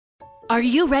Are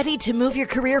you ready to move your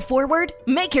career forward?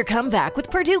 Make your comeback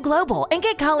with Purdue Global and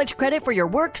get college credit for your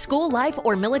work, school, life,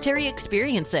 or military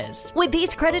experiences. With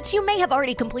these credits, you may have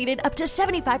already completed up to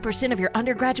 75% of your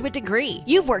undergraduate degree.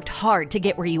 You've worked hard to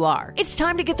get where you are. It's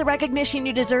time to get the recognition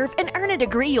you deserve and earn a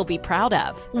degree you'll be proud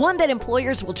of, one that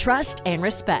employers will trust and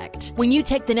respect. When you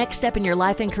take the next step in your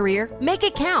life and career, make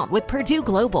it count with Purdue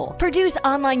Global, Purdue's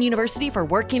online university for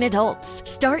working adults.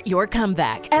 Start your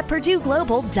comeback at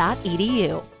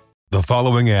purdueglobal.edu. The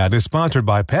following ad is sponsored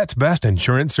by Pets Best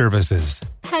Insurance Services.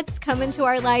 Pets come into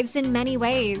our lives in many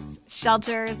ways.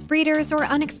 Shelters, breeders, or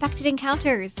unexpected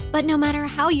encounters. But no matter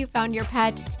how you found your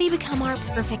pet, they become our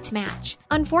perfect match.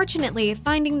 Unfortunately,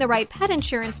 finding the right pet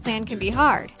insurance plan can be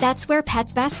hard. That's where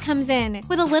Pets Best comes in.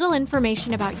 With a little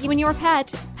information about you and your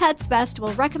pet, Pets Best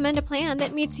will recommend a plan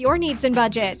that meets your needs and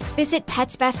budget. Visit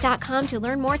petsbest.com to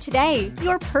learn more today.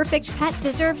 Your perfect pet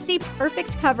deserves the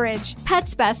perfect coverage.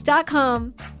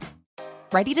 Petsbest.com.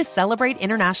 Ready to celebrate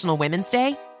International Women's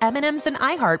Day? M&M's and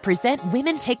iHeart present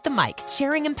Women Take the Mic,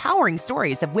 sharing empowering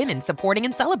stories of women supporting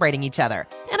and celebrating each other.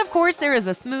 And of course, there is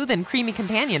a smooth and creamy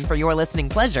companion for your listening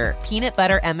pleasure, peanut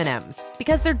butter M&M's.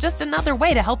 Because they're just another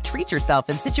way to help treat yourself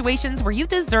in situations where you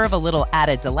deserve a little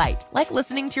added delight, like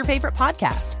listening to your favorite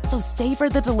podcast. So savor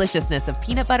the deliciousness of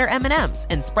peanut butter M&M's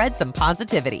and spread some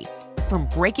positivity. From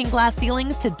breaking glass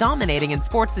ceilings to dominating in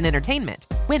sports and entertainment,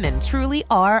 women truly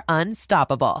are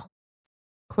unstoppable.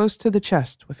 Close to the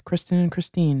Chest with Kristen and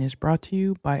Christine is brought to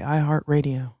you by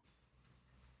iHeartRadio.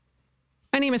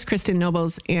 My name is Kristen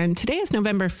Nobles, and today is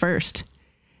November 1st.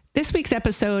 This week's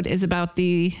episode is about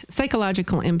the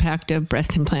psychological impact of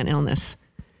breast implant illness.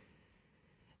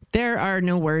 There are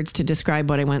no words to describe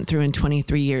what I went through in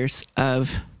 23 years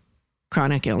of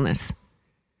chronic illness.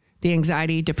 The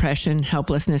anxiety, depression,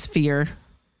 helplessness, fear,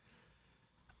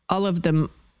 all of the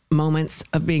moments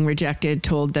of being rejected,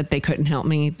 told that they couldn't help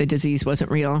me, the disease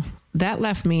wasn't real. That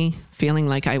left me feeling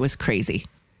like I was crazy.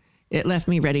 It left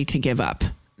me ready to give up.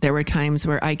 There were times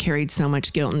where I carried so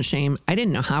much guilt and shame, I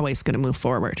didn't know how I was going to move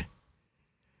forward.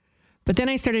 But then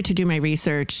I started to do my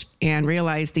research and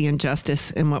realized the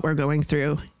injustice in what we're going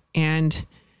through. And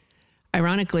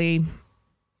ironically,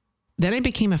 then I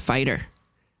became a fighter.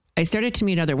 I started to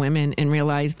meet other women and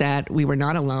realized that we were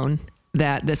not alone,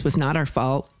 that this was not our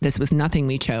fault. This was nothing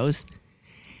we chose.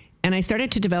 And I started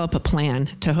to develop a plan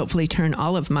to hopefully turn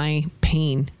all of my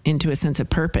pain into a sense of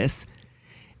purpose.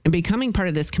 And becoming part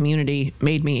of this community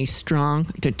made me a strong,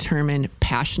 determined,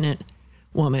 passionate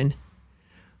woman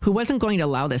who wasn't going to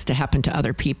allow this to happen to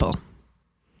other people.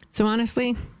 So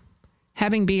honestly,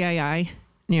 having BII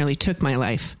nearly took my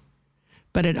life,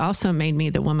 but it also made me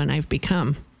the woman I've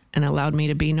become and allowed me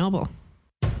to be noble.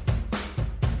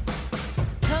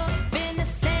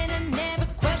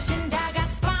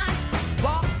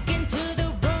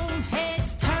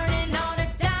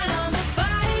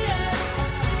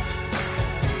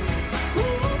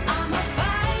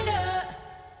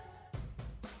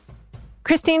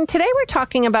 Christine, today we're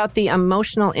talking about the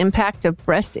emotional impact of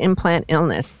breast implant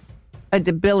illness, a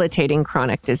debilitating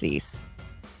chronic disease.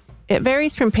 It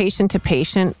varies from patient to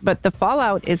patient, but the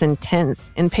fallout is intense,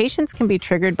 and patients can be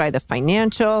triggered by the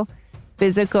financial,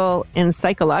 physical, and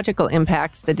psychological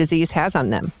impacts the disease has on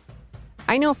them.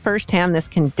 I know firsthand this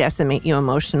can decimate you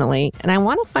emotionally, and I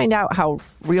want to find out how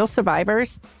real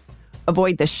survivors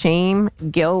avoid the shame,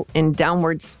 guilt, and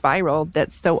downward spiral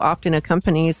that so often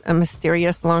accompanies a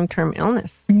mysterious long-term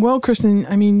illness. Well, Kristen,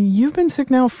 I mean, you've been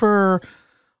sick now for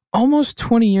almost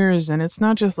 20 years, and it's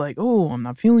not just like, oh, I'm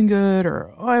not feeling good,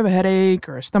 or oh, I have a headache,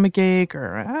 or a stomach ache,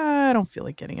 or I don't feel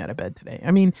like getting out of bed today. I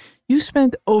mean, you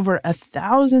spent over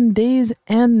 1,000 days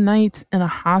and nights in a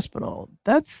hospital.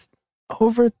 That's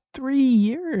over 3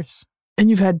 years. And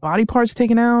you've had body parts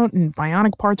taken out and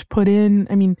bionic parts put in.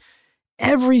 I mean,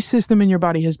 every system in your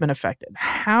body has been affected.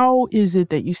 How is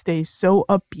it that you stay so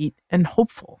upbeat and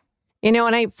hopeful? You know,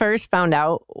 when I first found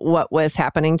out what was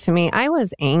happening to me, I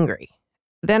was angry.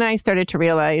 Then I started to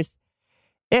realize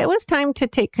it was time to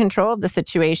take control of the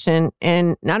situation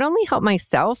and not only help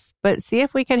myself, but see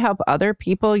if we could help other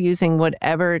people using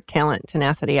whatever talent,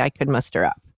 tenacity I could muster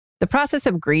up. The process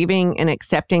of grieving and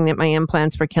accepting that my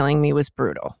implants were killing me was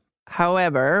brutal.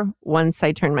 However, once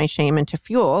I turned my shame into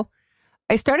fuel,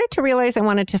 I started to realize I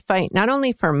wanted to fight not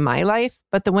only for my life,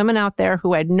 but the women out there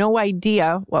who had no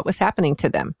idea what was happening to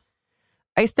them.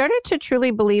 I started to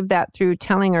truly believe that through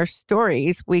telling our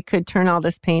stories, we could turn all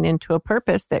this pain into a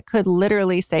purpose that could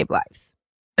literally save lives.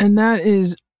 And that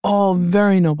is all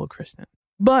very noble, Kristen.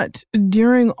 But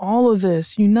during all of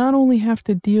this, you not only have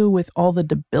to deal with all the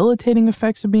debilitating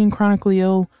effects of being chronically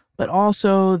ill, but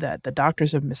also that the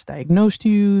doctors have misdiagnosed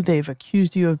you, they've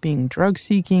accused you of being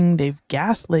drug-seeking, they've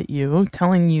gaslit you,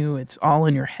 telling you it's all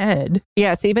in your head.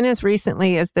 Yes, even as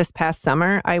recently as this past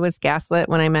summer, I was gaslit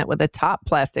when I met with a top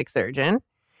plastic surgeon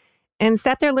and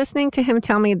sat there listening to him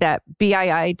tell me that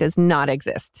BII does not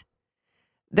exist.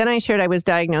 Then I shared I was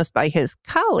diagnosed by his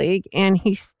colleague, and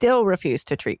he still refused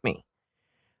to treat me.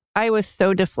 I was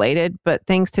so deflated, but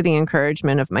thanks to the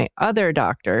encouragement of my other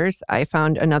doctors, I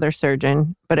found another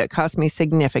surgeon, but it cost me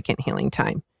significant healing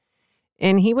time.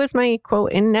 And he was my,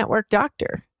 quote, in-network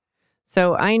doctor.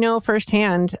 So I know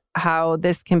firsthand how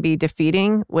this can be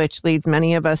defeating, which leads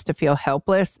many of us to feel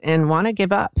helpless and want to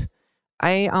give up.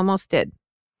 I almost did.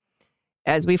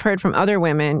 As we've heard from other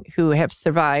women who have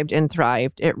survived and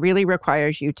thrived, it really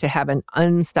requires you to have an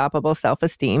unstoppable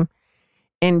self-esteem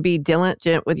and be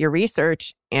diligent with your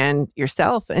research and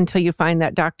yourself until you find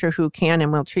that doctor who can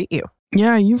and will treat you.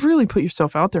 Yeah, you've really put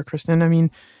yourself out there, Kristen. I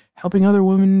mean, helping other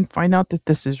women find out that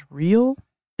this is real.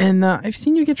 And I've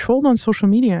seen you get trolled on social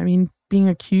media. I mean, being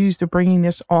accused of bringing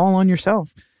this all on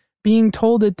yourself, being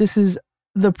told that this is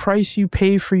the price you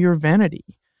pay for your vanity.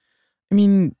 I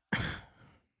mean,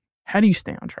 how do you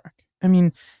stay on track? I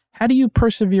mean, how do you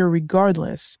persevere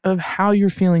regardless of how you're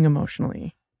feeling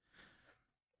emotionally?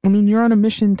 I mean, you're on a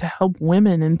mission to help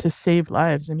women and to save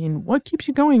lives. I mean, what keeps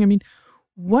you going? I mean,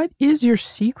 what is your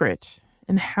secret?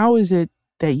 And how is it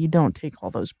that you don't take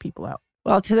all those people out?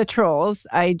 Well, to the trolls,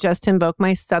 I just invoke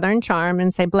my Southern charm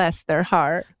and say, bless their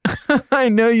heart. I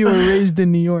know you were raised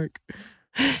in New York.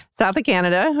 South of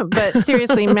Canada. But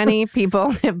seriously, many people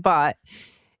have bought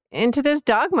into this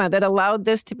dogma that allowed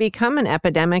this to become an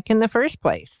epidemic in the first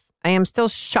place. I am still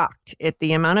shocked at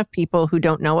the amount of people who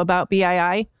don't know about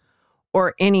BII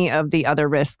or any of the other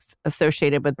risks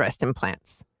associated with breast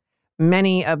implants.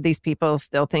 Many of these people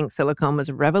still think silicone was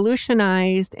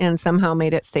revolutionized and somehow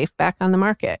made it safe back on the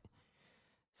market.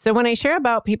 So when I share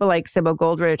about people like Sybil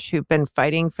Goldrich, who've been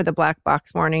fighting for the black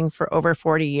box warning for over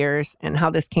 40 years and how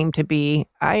this came to be,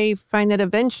 I find that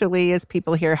eventually as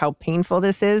people hear how painful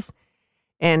this is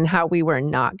and how we were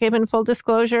not given full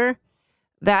disclosure,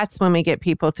 that's when we get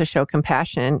people to show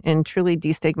compassion and truly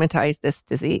destigmatize this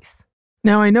disease.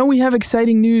 Now, I know we have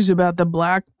exciting news about the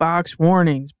black box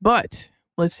warnings, but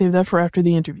let's save that for after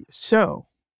the interview. So,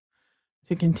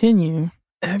 to continue,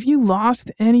 have you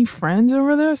lost any friends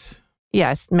over this?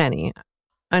 Yes, many.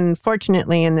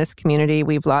 Unfortunately, in this community,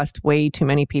 we've lost way too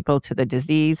many people to the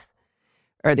disease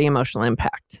or the emotional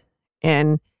impact.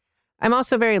 And I'm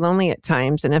also very lonely at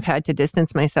times and have had to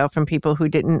distance myself from people who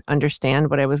didn't understand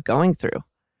what I was going through.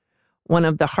 One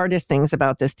of the hardest things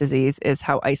about this disease is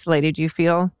how isolated you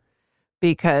feel,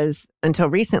 because until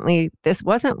recently, this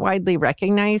wasn't widely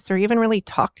recognized or even really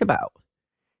talked about.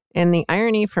 And the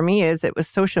irony for me is it was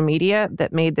social media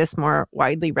that made this more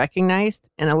widely recognized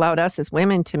and allowed us as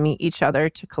women to meet each other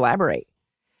to collaborate.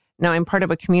 Now I'm part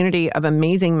of a community of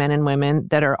amazing men and women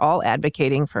that are all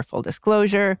advocating for full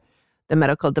disclosure, the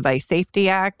Medical Device Safety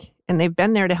Act, and they've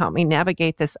been there to help me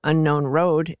navigate this unknown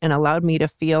road and allowed me to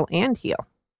feel and heal.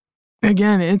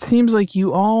 Again, it seems like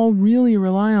you all really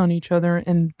rely on each other,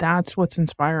 and that's what's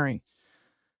inspiring.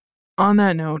 On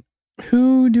that note,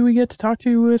 who do we get to talk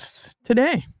to with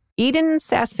today? Eden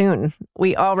Sassoon.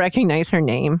 We all recognize her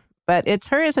name, but it's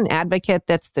her as an advocate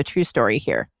that's the true story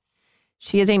here.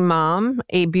 She is a mom,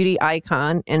 a beauty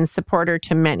icon, and supporter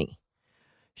to many.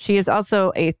 She is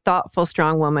also a thoughtful,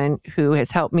 strong woman who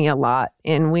has helped me a lot,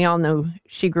 and we all know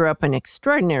she grew up in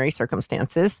extraordinary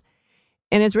circumstances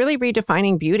and is really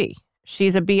redefining beauty.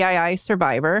 She's a BII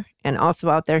survivor and also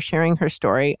out there sharing her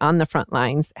story on the front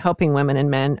lines, helping women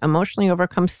and men emotionally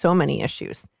overcome so many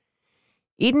issues.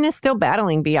 Eden is still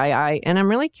battling BII, and I'm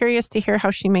really curious to hear how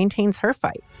she maintains her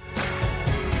fight.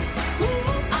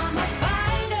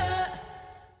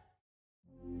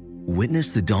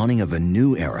 Witness the dawning of a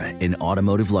new era in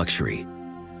automotive luxury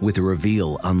with a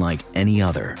reveal unlike any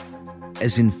other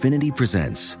as Infiniti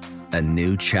presents a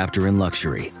new chapter in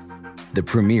luxury, the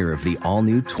premiere of the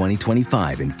all-new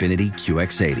 2025 Infiniti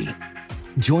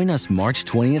QX80. Join us March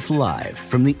 20th live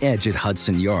from the Edge at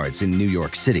Hudson Yards in New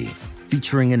York City,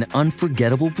 featuring an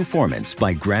unforgettable performance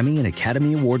by Grammy and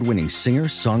Academy Award-winning singer,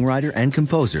 songwriter, and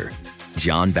composer,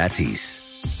 Jon Batiste.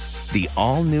 The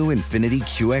all-new Infiniti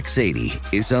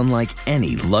QX80 is unlike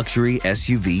any luxury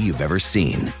SUV you've ever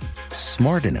seen.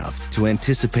 Smart enough to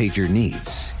anticipate your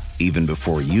needs, even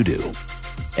before you do.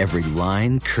 Every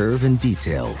line, curve, and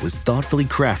detail was thoughtfully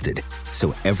crafted,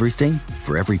 so everything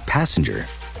for every passenger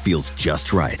feels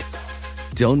just right.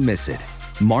 Don't miss it.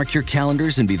 Mark your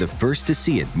calendars and be the first to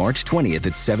see it March 20th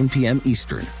at 7 p.m.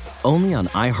 Eastern, only on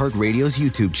iHeartRadio's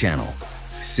YouTube channel.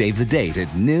 Save the date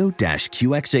at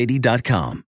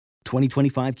new-QX80.com.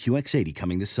 2025 QX80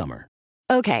 coming this summer.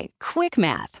 Okay, quick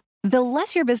math. The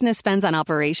less your business spends on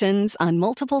operations, on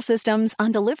multiple systems,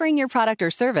 on delivering your product or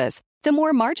service, the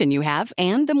more margin you have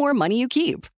and the more money you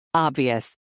keep.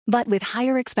 Obvious. But with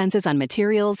higher expenses on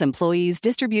materials, employees,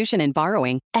 distribution, and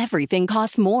borrowing, everything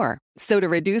costs more. So to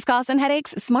reduce costs and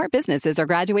headaches, smart businesses are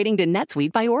graduating to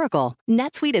NetSuite by Oracle.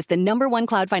 NetSuite is the #1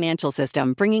 cloud financial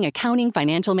system, bringing accounting,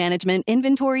 financial management,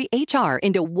 inventory, HR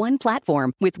into one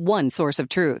platform with one source of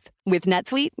truth. With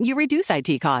NetSuite, you reduce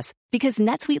IT costs because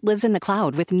NetSuite lives in the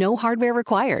cloud with no hardware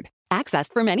required,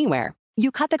 accessed from anywhere. You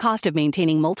cut the cost of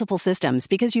maintaining multiple systems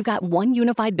because you've got one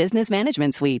unified business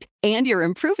management suite. And you're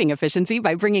improving efficiency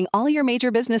by bringing all your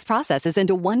major business processes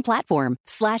into one platform,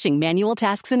 slashing manual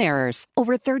tasks and errors.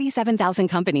 Over 37,000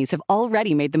 companies have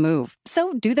already made the move.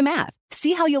 So do the math.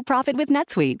 See how you'll profit with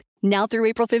NetSuite. Now through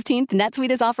April 15th,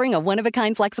 NetSuite is offering a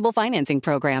one-of-a-kind flexible financing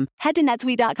program. Head to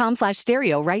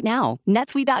netsuite.com/stereo right now.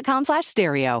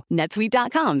 netsuite.com/stereo.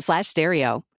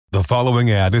 netsuite.com/stereo. The following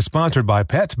ad is sponsored by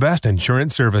Pets Best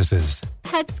Insurance Services.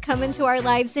 Pets come into our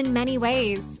lives in many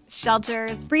ways.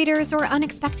 Shelters, breeders, or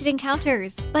unexpected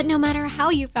encounters. But no matter how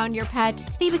you found your pet,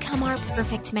 they become our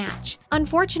perfect match.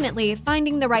 Unfortunately,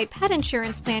 finding the right pet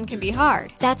insurance plan can be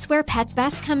hard. That's where Pets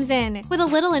Best comes in. With a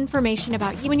little information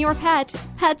about you and your pet,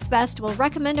 Pets Best will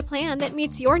recommend a plan that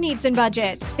meets your needs and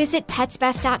budget. Visit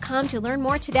PetsBest.com to learn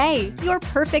more today. Your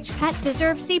perfect pet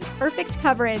deserves the perfect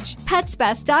coverage.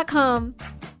 PetsBest.com.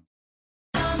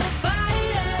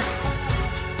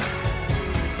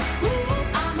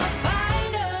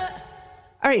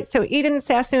 All right, so Eden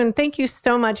Sassoon, thank you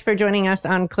so much for joining us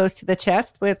on Close to the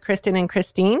Chest with Kristen and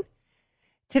Christine.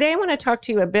 Today, I want to talk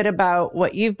to you a bit about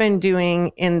what you've been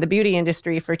doing in the beauty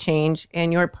industry for change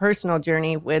and your personal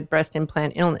journey with breast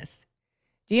implant illness.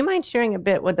 Do you mind sharing a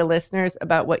bit with the listeners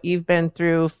about what you've been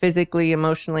through physically,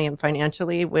 emotionally, and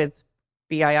financially with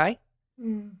BII?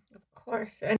 Of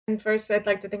course. And first, I'd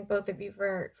like to thank both of you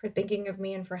for thinking of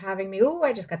me and for having me. Ooh,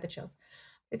 I just got the chills.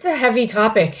 It's a heavy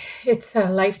topic. It's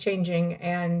life-changing.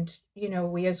 And, you know,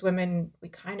 we as women, we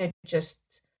kind of just,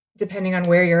 depending on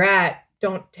where you're at,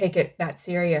 don't take it that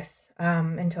serious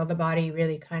until the body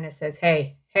really kind of says,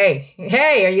 hey,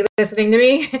 are you listening to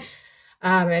me?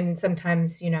 And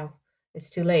sometimes, you know, it's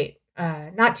too late.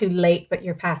 Not too late, but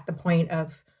you're past the point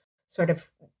of sort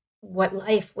of what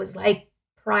life was like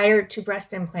prior to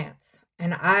breast implants.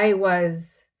 And I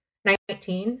was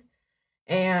 19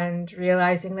 and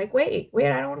realizing like, wait,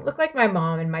 I don't look like my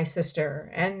mom and my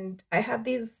sister. And I have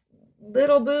these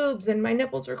little boobs and my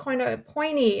nipples are kind of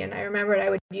pointy. And I remembered I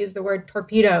would use the word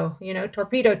torpedo,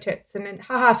 torpedo tits. And then,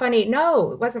 haha, funny.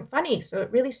 No, it wasn't funny. So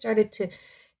it really started to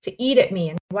eat at me.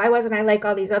 And why wasn't I like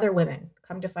all these other women?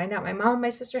 Come to find out, my mom and my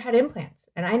sister had implants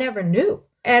and I never knew.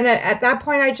 And at that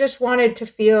point, I just wanted to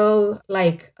feel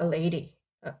like a lady,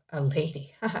 a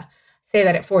lady. Say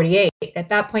that at 48. At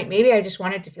that point, maybe I just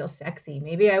wanted to feel sexy.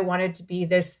 Maybe I wanted to be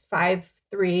this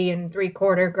 5'3" and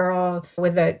 3/4 girl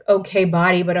with an okay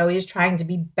body, but always trying to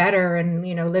be better and,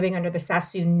 living under the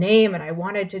Sassoon name. And I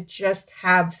wanted to just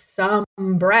have some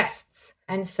breasts.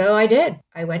 And so I did.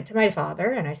 I went to my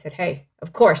father and I said, hey,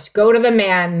 of course, go to the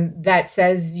man that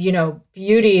says,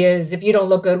 beauty is if you don't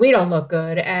look good, we don't look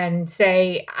good, and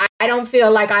say, I don't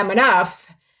feel like I'm enough.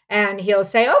 And he'll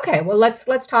say, okay, well,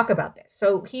 let's talk about this.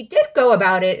 So he did go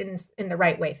about it in the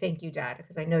right way. Thank you, Dad,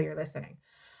 because I know you're listening.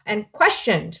 And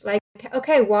questioned, like,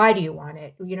 okay, why do you want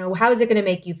it? How is it going to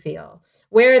make you feel?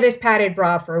 Wear this padded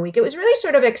bra for a week. It was really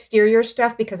sort of exterior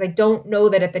stuff because I don't know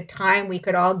that at the time we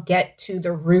could all get to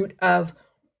the root of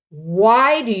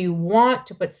why do you want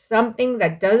to put something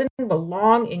that doesn't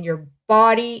belong in your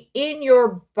body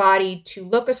to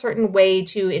look a certain way,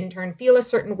 to in turn feel a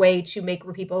certain way, to make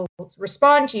people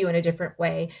respond to you in a different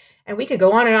way. And we could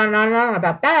go on and on and on and on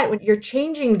about that. When you're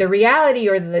changing the reality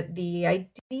or the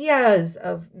ideas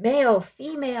of male,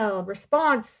 female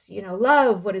response,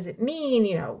 love, what does it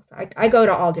mean? I go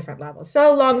to all different levels.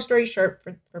 So long story short,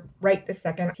 for right this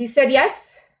second, he said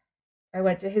yes. I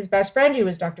went to his best friend, who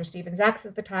was Dr. Steven Zacks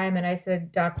at the time, and I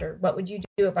said, Doctor, what would you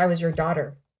do if I was your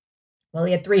daughter? Well,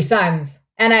 he had 3 sons.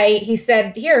 And he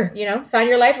said, here, sign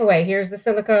your life away. Here's the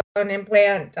silicone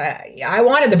implant. I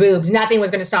wanted the boobs. Nothing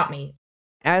was going to stop me.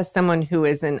 As someone who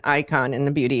is an icon in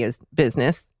the beauty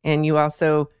business, and you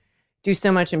also do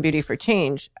so much in Beauty for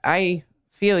Change, I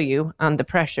feel you on the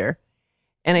pressure.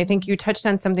 And I think you touched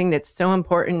on something that's so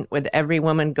important with every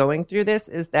woman going through this,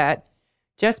 is that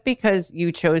just because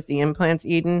you chose the implants,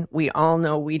 Eden, we all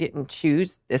know we didn't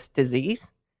choose this disease.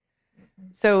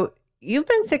 So you've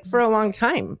been sick for a long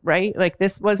time, right? Like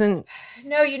this wasn't...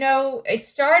 No, it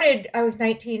started, I was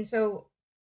 19. So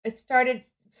it started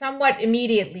somewhat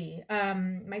immediately.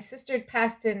 My sister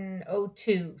passed in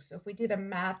 2002. So if we did a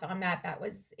math on that, that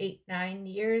was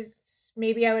 8-9 years.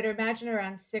 Maybe I would imagine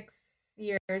around 6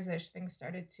 years-ish things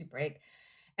started to break.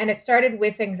 And it started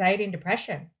with anxiety and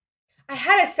depression. I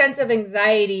had a sense of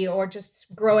anxiety, or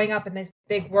just growing up in this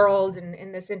big world and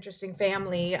in this interesting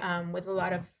family with a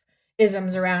lot of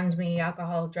isms around me,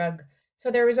 alcohol, drug. So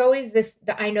there was always this,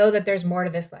 I know that there's more to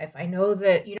this life. I know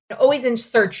that, always in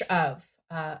search of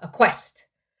a quest,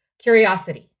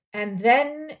 curiosity. And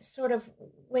then sort of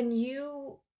when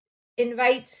you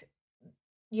invite,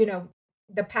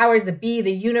 the powers that be,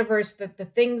 the universe, the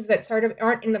things that sort of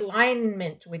aren't in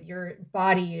alignment with your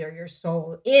body or your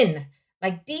soul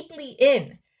deeply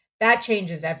in, that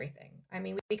changes everything. I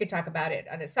mean, we could talk about it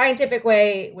on a scientific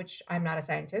way, which I'm not a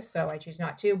scientist, so I choose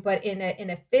not to, but in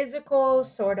a physical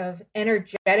sort of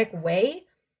energetic way,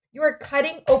 you are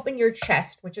cutting open your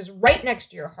chest, which is right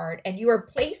next to your heart, and you are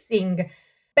placing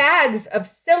bags of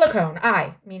silicone,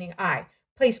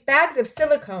 place bags of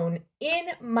silicone in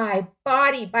my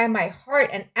body by my heart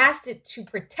and asked it to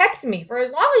protect me for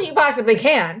as long as you possibly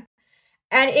can.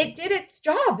 And it did its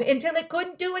job until it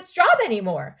couldn't do its job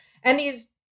anymore. And these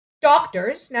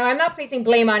doctors, now I'm not placing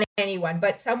blame on anyone,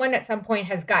 but someone at some point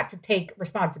has got to take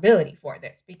responsibility for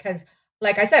this, because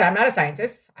like I said, I'm not a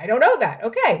scientist. I don't know that.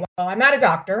 Okay, well, I'm not a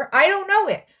doctor. I don't know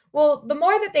it. Well, the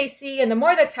more that they see and the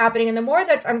more that's happening and the more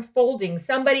that's unfolding,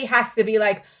 somebody has to be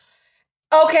like,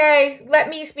 okay, let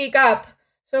me speak up.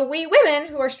 So we women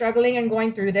who are struggling and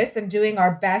going through this and doing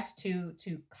our best to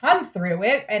come through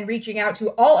it and reaching out to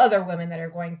all other women that are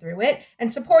going through it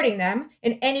and supporting them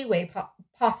in any way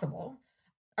possible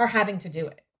are having to do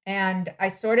it. And I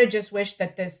sort of just wish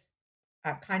that this,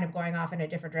 I'm kind of going off in a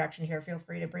different direction here. Feel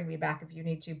free to bring me back if you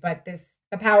need to. But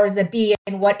the powers that be,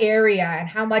 in what area and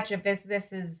how much of this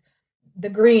is the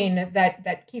green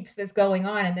that keeps this going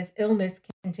on and this illness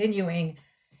continuing,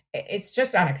 it's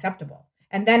just unacceptable.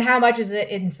 And then how much is it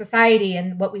in society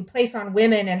and what we place on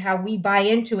women and how we buy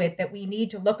into it that we need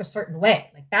to look a certain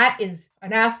way? Like, that is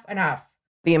enough.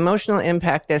 The emotional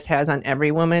impact this has on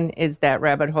every woman is that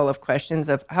rabbit hole of questions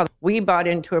of how we bought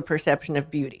into a perception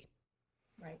of beauty.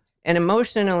 Right. And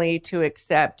emotionally to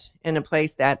accept in a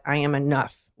place that I am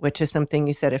enough, which is something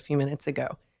you said a few minutes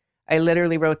ago. I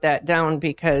literally wrote that down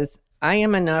because I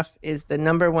am enough is the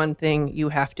number one thing you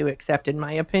have to accept, in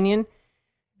my opinion,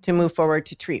 to move forward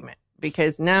to treatment.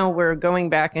 Because now we're going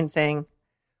back and saying,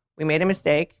 we made a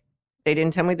mistake. They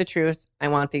didn't tell me the truth. I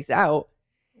want these out.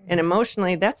 And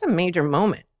emotionally, that's a major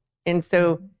moment. And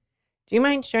so do you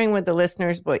mind sharing with the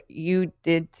listeners what you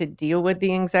did to deal with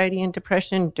the anxiety and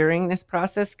depression during this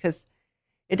process? Because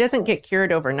it doesn't get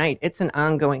cured overnight. It's an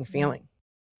ongoing feeling.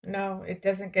 No, it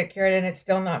doesn't get cured, and it's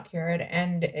still not cured.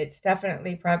 And it's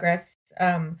definitely progress,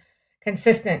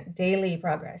 consistent daily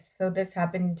progress. So this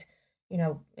happened,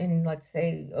 in, let's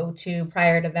say, 2002.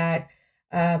 Prior to that,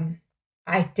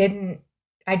 I didn't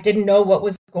know what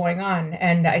was going on,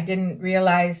 and I didn't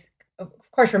realize.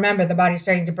 Of course, remember, the body's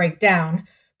starting to break down,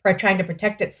 trying to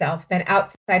protect itself. Then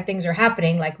outside things are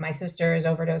happening, like my sister is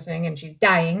overdosing and she's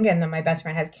dying, and then my best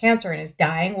friend has cancer and is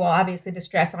dying. Well, obviously the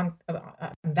stress on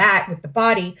that with the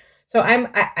body. So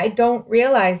I don't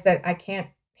realize that I can't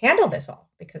handle this all,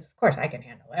 because of course I can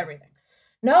handle everything.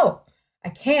 No, I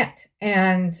can't.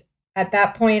 And at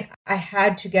that point, I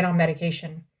had to get on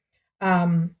medication.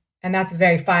 And that's a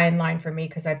very fine line for me,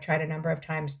 because I've tried a number of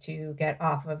times to get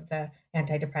off of the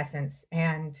antidepressants.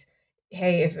 And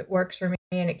hey, if it works for me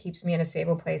and it keeps me in a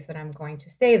stable place, then I'm going to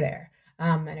stay there.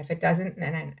 And if it doesn't,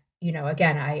 then,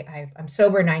 again, I'm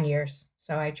sober 9 years.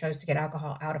 So I chose to get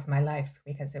alcohol out of my life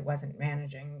because it wasn't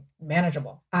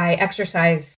manageable. I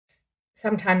exercise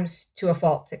sometimes to a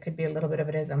fault. It could be a little bit of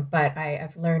an ism, but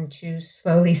I've learned to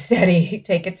slowly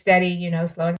take it steady,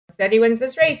 slow and steady wins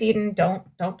this race. Eden,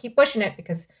 don't keep pushing it,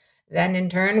 because then in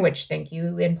turn, which thank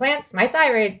you implants, my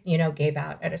thyroid, gave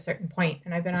out at a certain point.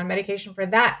 And I've been on medication for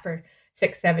that for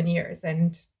 6-7 years.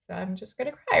 And so I'm just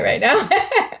going to cry right now.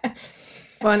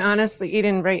 Well, and honestly,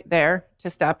 Eden, right there, to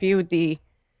stop you, the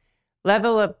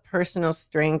level of personal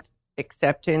strength,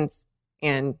 acceptance,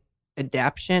 and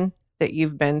adaptation that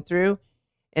you've been through,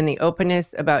 and the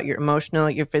openness about your emotional,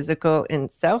 your physical, and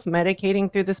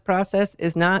self-medicating through this process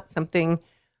is not something,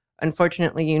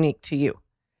 unfortunately, unique to you.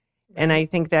 And I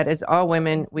think that as all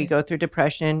women, we go through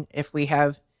depression. If we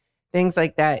have things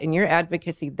like that, and your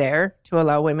advocacy there to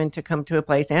allow women to come to a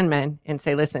place, and men, and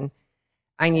say, listen,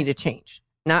 I need to change,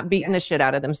 not beating the shit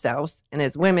out of themselves. And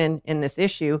as women in this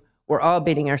issue, we're all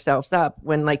beating ourselves up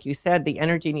when, like you said, the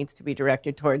energy needs to be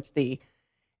directed towards the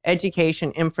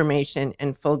education, information,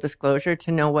 and full disclosure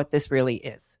to know what this really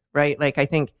is, right? Like, I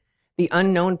think the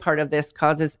unknown part of this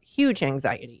causes huge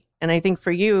anxiety. And I think for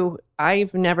you,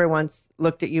 I've never once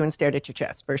looked at you and stared at your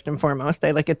chest, first and foremost. I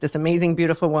look at this amazing,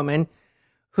 beautiful woman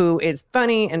who is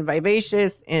funny and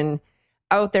vivacious and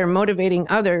out there motivating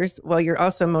others while you're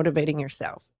also motivating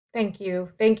yourself. Thank you.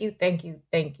 Thank you. Thank you.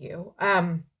 Thank you.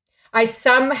 I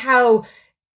somehow,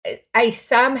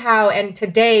 and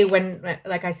today when,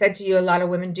 like I said to you, a lot of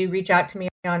women do reach out to me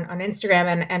on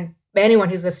Instagram, and anyone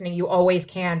who's listening, you always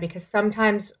can, because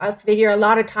sometimes I figure a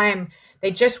lot of time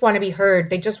they just want to be heard.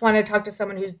 They just want to talk to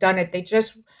someone who's done it.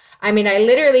 I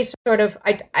literally sort of,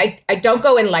 I don't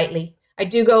go in lightly. I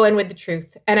do go in with the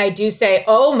truth. And I do say,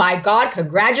 oh my God,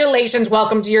 congratulations.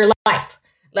 Welcome to your life.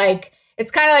 Like,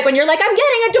 it's kind of like when you're like, I'm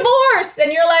getting a divorce.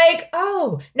 And you're like,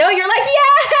 oh, no, you're like,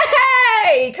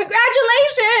 yay,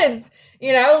 congratulations.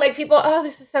 You know, like people, oh,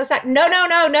 this is so sad.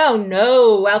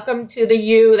 No. Welcome to the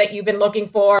you that you've been looking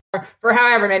for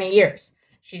however many years.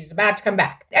 She's about to come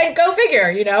back. And go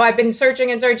figure, you know, I've been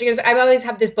searching. I always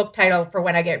have this book title for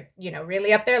when I get, you know,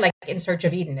 really up there, like In Search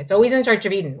of Eden. It's always In Search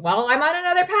of Eden. Well, I'm on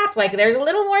another path. Like there's a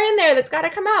little more in there that's got to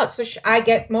come out. So I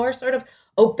get more sort of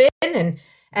open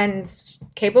and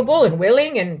capable and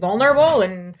willing and vulnerable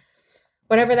and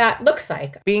whatever that looks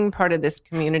like. Being part of this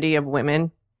community of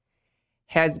women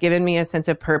has given me a sense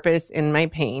of purpose in my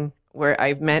pain, where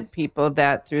I've met people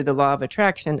that through the law of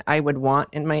attraction I would want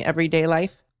in my everyday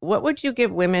life. What would you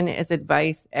give women as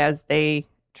advice as they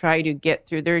try to get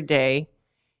through their day?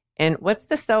 And what's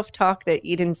the self-talk that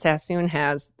Eden Sassoon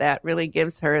has that really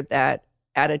gives her that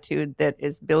attitude that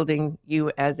is building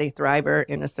you as a thriver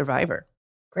and a survivor?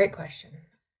 Great question.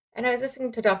 And I was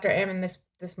listening to Dr. Ammon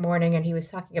this morning, and he was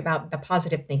talking about the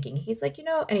positive thinking. He's like, you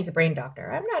know, and he's a brain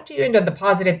doctor. I'm not too into the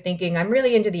positive thinking. I'm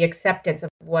really into the acceptance of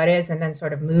what is, and then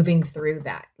sort of moving through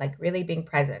that, like really being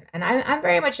present. And I'm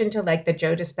very much into like the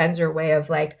Joe Dispenza way of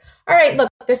like, all right, look,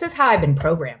 this is how I've been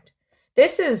programmed.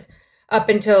 This is up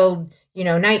until,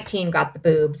 19 got the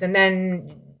boobs, and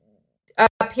then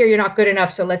up here, you're not good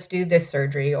enough, so let's do this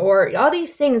surgery, or all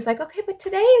these things like, okay, but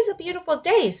today is a beautiful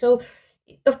day. So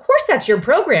of course that's your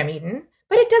program, Eden,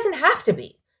 but it doesn't have to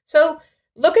be. So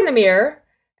look in the mirror,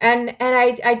 and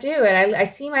I do, and I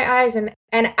see my eyes, and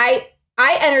I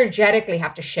energetically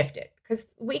have to shift it, because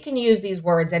we can use these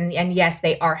words, and yes,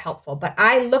 they are helpful, but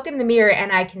I look in the mirror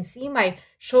and I can see my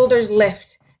shoulders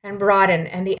lift and broaden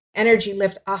and the energy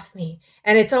lift off me.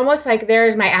 And it's almost like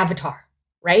there's my avatar,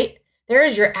 right? There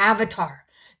is your avatar.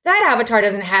 That avatar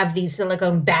doesn't have these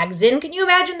silicone bags in. Can you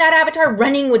imagine that avatar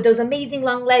running with those amazing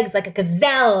long legs like a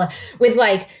gazelle with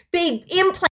like big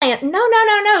implant?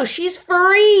 No. She's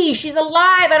free. She's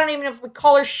alive. I don't even know if we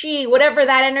call her she, whatever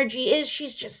that energy is.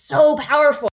 She's just so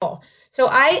powerful. So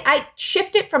I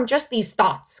shift it from just these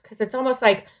thoughts, because it's almost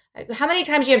like, how many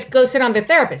times you have to go sit on the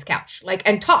therapist couch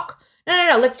and talk?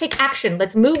 No. Let's take action.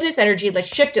 Let's move this energy. Let's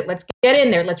shift it. Let's get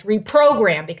in there. Let's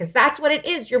reprogram, because that's what it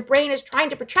is. Your brain is trying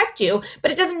to protect you,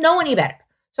 but it doesn't know any better.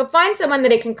 So find someone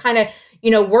that it can kind of,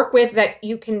 work with, that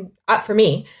you can, for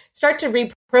me, start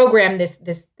to reprogram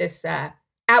this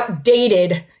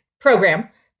outdated program,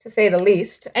 to say the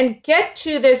least, and get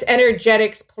to this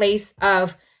energetic place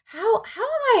of how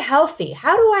am I healthy?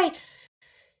 How do I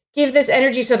give this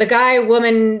energy so the guy,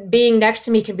 woman being next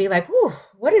to me can be like, whew,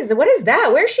 what is that?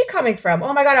 Where's she coming from?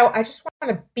 Oh my God, I just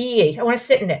want to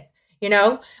sit in it,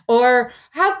 or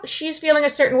how she's feeling a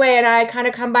certain way, and I kind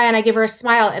of come by and I give her a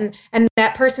smile, and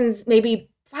that person's maybe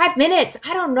 5 minutes,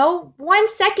 I don't know, 1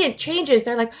 second changes.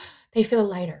 They're like, they feel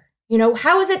lighter.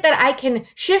 How is it that I can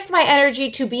shift my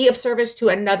energy to be of service to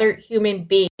another human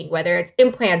being, whether it's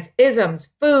implants, isms,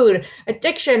 food,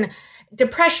 addiction,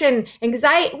 depression,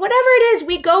 anxiety, whatever it is,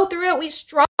 we go through it, we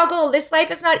struggle. This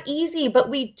life is not easy, but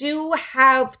we do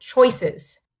have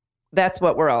choices. That's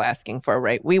what we're all asking for,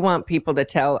 right? We want people to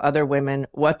tell other women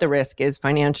what the risk is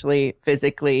financially,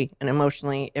 physically, and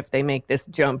emotionally if they make this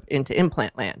jump into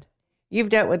implant land. You've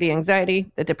dealt with the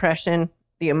anxiety, the depression,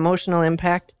 the emotional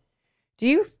impact. Do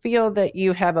you feel that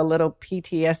you have a little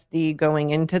PTSD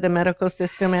going into the medical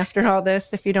system after all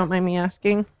this, if you don't mind me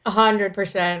asking?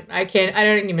 100%. I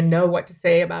don't even know what to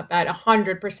say about that.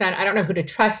 100%. I don't know who to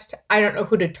trust. I don't know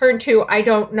who to turn to. I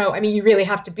don't know. I mean, you really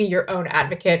have to be your own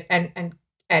advocate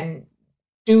and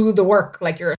do the work.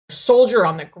 Like you're a soldier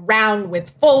on the ground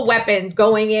with full weapons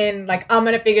going in. Like, I'm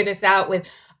going to figure this out with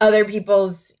other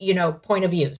people's, point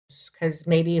of views, because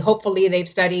maybe hopefully they've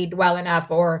studied well enough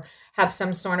or have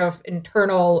some sort of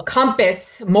internal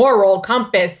compass, moral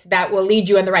compass that will lead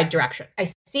you in the right direction.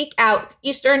 I seek out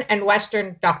Eastern and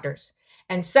Western doctors.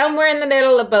 And somewhere in the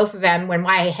middle of both of them, when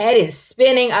my head is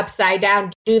spinning upside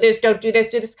down, do this, don't do this,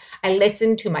 do this, I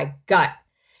listen to my gut.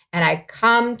 And I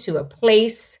come to a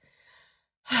place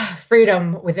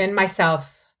freedom within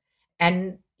myself.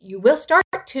 And you will start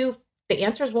to, the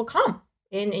answers will come,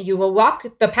 and you will walk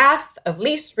the path of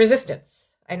least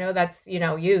resistance. I know that's,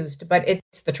 used, but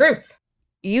it's the truth.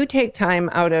 You take time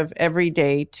out of every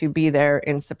day to be there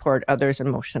and support others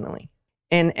emotionally.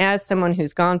 And as someone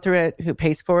who's gone through it, who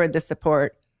pays forward the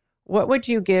support, what would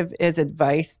you give as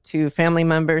advice to family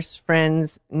members,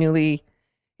 friends,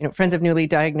 friends of newly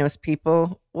diagnosed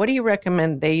people? What do you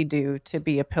recommend they do to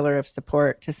be a pillar of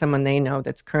support to someone they know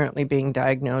that's currently being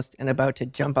diagnosed and about to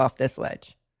jump off this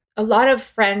ledge? A lot of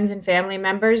friends and family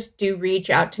members do reach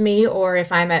out to me, or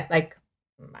if I'm at my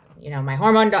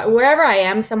hormone, wherever I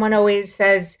am, someone always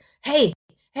says, hey,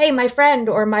 my friend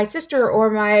or my sister or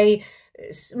my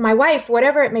wife,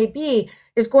 whatever it may be,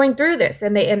 is going through this.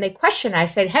 And they question. I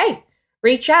said, hey,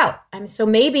 reach out. So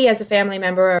maybe as a family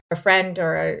member or a friend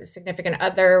or a significant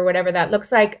other, or whatever that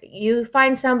looks like, you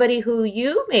find somebody who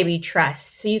you maybe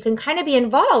trust, so you can kind of be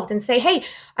involved and say, hey,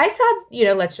 I saw,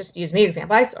 let's just use me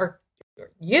example, I saw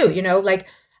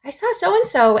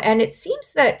so-and-so, and it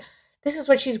seems that this is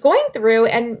what she's going through,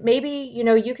 and maybe,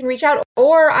 you can reach out.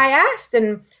 Or I asked,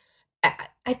 and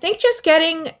I think just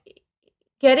getting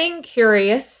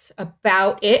curious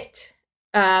about it,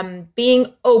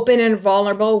 being open and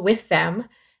vulnerable with them,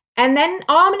 and then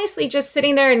honestly just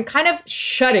sitting there and kind of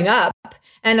shutting up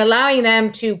and allowing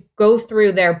them to go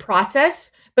through their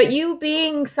process, but you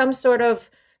being some sort of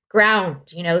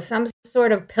ground, some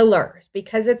sort of pillars,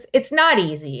 because it's not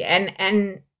easy.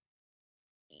 And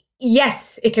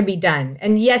yes, it can be done.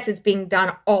 And yes, it's being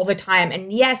done all the time.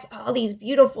 And yes, all these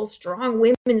beautiful, strong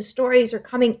women's stories are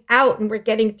coming out, and we're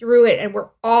getting through it. And we're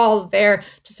all there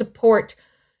to support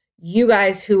you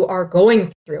guys who are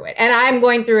going through it. And I'm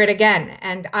going through it again.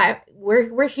 And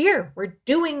we're here. We're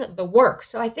doing the work.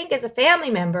 So I think as a family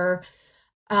member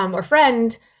or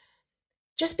friend,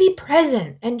 just be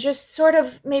present and just sort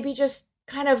of maybe just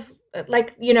kind of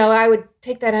I would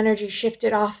take that energy, shift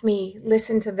it off me,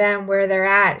 listen to them where they're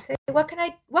at, say, what can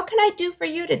I do for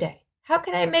you today? How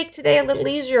can I make today a little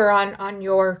easier on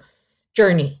your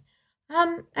journey?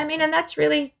 And that's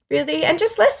really, really, and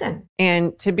just listen.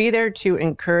 And to be there to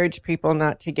encourage people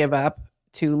not to give up,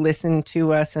 to listen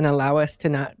to us and allow us to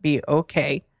not be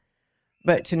okay,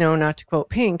 but to know, not to quote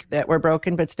Pink, that we're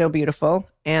broken but still beautiful,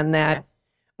 and that yes,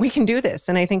 we can do this.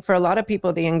 And I think for a lot of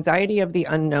people, the anxiety of the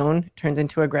unknown turns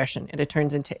into aggression, and it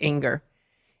turns into anger.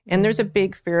 And there's a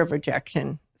big fear of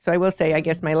rejection. So I will say, I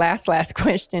guess my last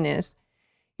question is,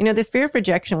 this fear of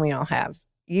rejection we all have.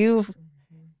 You've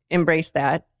embraced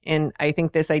that. And I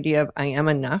think this idea of I am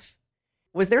enough.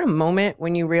 Was there a moment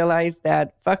when you realized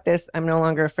that, fuck this, I'm no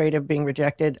longer afraid of being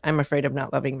rejected. I'm afraid of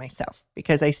not loving myself?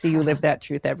 Because I see you live that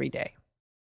truth every day.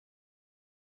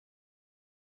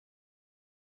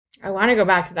 I want to go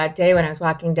back to that day when I was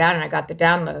walking down and I got the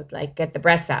download, like, get the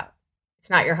breasts out. It's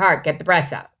not your heart, get the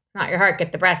breasts out. It's not your heart,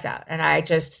 get the breasts out. And I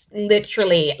just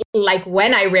literally, like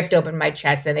when I ripped open my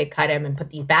chest and they cut him and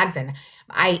put these bags in,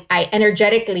 I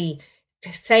energetically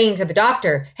saying to the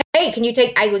doctor, hey, can you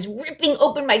I was ripping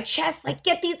open my chest, like,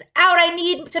 get these out. I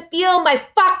need to feel my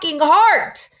fucking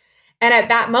heart. And at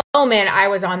that moment, I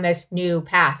was on this new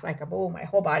path, like, oh, my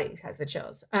whole body has the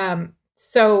chills.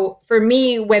 So for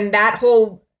me, when that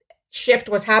whole shift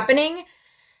was happening,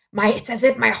 it's as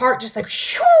if my heart just like,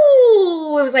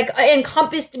 shoo, it was like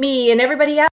encompassed me and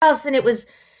everybody else, and it was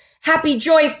happy,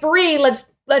 joy, free. Let's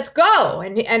go.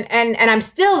 And I'm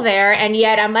still there, and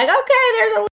yet I'm like, okay,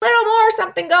 there's a little more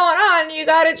something going on. You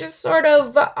got to just sort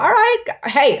of, all right,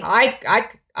 hey,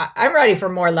 I'm ready for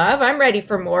more love. I'm ready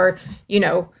for more,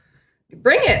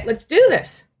 bring it. Let's do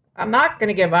this. I'm not going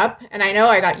to give up. And I know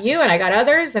I got you and I got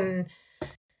others, and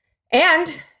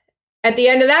at the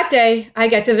end of that day, I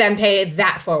get to then pay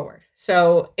that forward.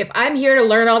 So if I'm here to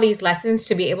learn all these lessons,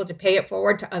 to be able to pay it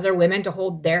forward to other women, to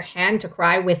hold their hand, to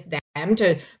cry with them,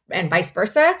 and vice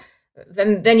versa,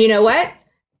 then you know what?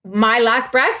 My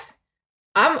last breath,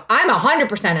 I'm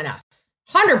 100% enough.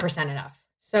 100% enough.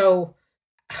 So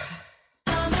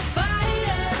I'm a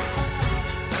fighter.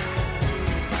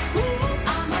 Ooh,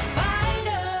 I'm a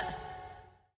fighter.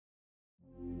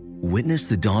 Witness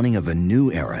the dawning of a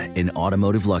new era in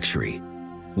automotive luxury,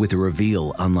 with a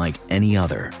reveal unlike any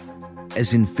other,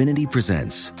 as Infiniti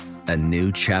presents a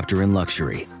new chapter in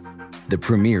luxury, the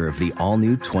premiere of the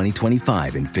all-new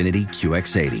 2025 Infiniti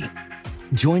QX80.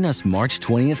 Join us March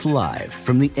 20th live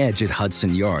from the Edge at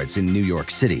Hudson Yards in New York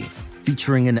City,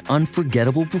 featuring an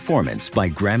unforgettable performance by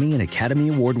Grammy and Academy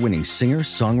Award-winning singer,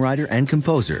 songwriter, and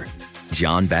composer,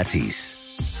 Jon Batiste.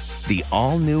 The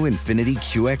all-new Infiniti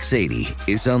QX80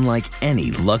 is unlike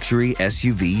any luxury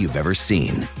SUV you've ever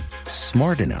seen.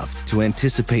 Smart enough to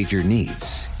anticipate your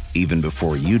needs, even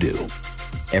before you do.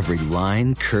 Every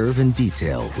line, curve, and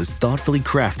detail was thoughtfully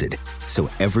crafted so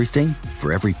everything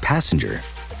for every passenger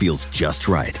feels just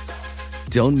right.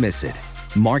 Don't miss it.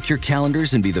 Mark your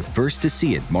calendars and be the first to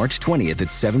see it March 20th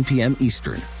at 7 p.m.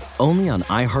 Eastern, only on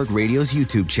iHeartRadio's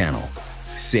YouTube channel.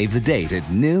 Save the date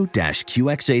at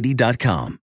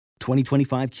new-QX80.com.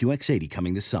 2025 QX80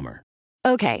 coming this summer.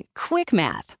 Okay, quick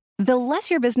math. The less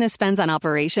your business spends on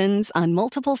operations, on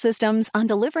multiple systems, on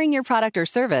delivering your product or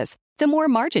service, the more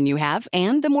margin you have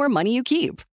and the more money you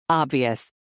keep. Obvious.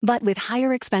 But with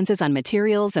higher expenses on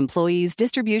materials, employees,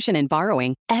 distribution, and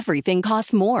borrowing, everything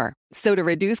costs more. So to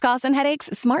reduce costs and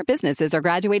headaches, smart businesses are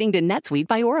graduating to NetSuite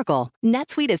by Oracle.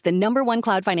 NetSuite is the #1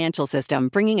 cloud financial system,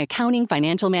 bringing accounting,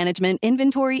 financial management,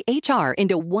 inventory, HR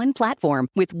into one platform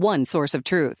with one source of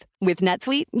truth. With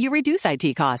NetSuite, you reduce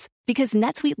IT costs because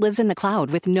NetSuite lives in the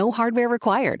cloud with no hardware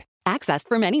required, accessed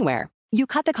from anywhere. You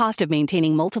cut the cost of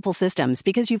maintaining multiple systems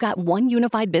because you've got one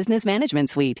unified business management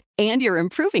suite. And you're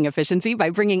improving efficiency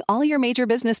by bringing all your major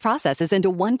business processes into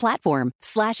one platform,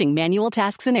 slashing manual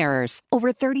tasks and errors.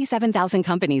 Over 37,000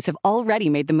 companies have already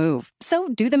made the move. So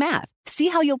do the math. See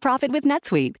how you'll profit with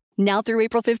NetSuite. Now through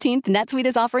April 15th, NetSuite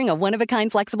is offering a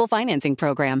one-of-a-kind flexible financing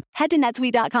program. Head to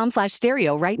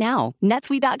netsuite.com/stereo right now.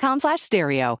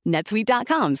 netsuite.com/stereo.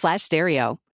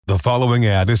 netsuite.com/stereo. The following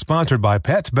ad is sponsored by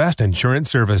Pets Best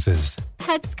Insurance Services.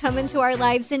 Pets come into our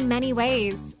lives in many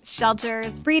ways.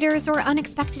 Shelters, breeders, or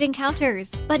unexpected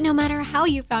encounters. But no matter how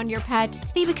you found your pet,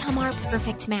 they become our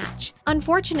perfect match.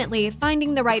 Unfortunately,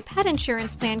 finding the right pet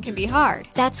insurance plan can be hard.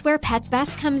 That's where Pets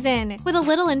Best comes in. With a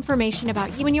little information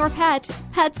about you and your pet,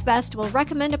 Pets Best will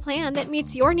recommend a plan that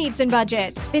meets your needs and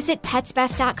budget. Visit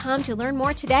PetsBest.com to learn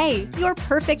more today. Your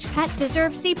perfect pet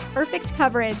deserves the perfect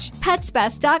coverage.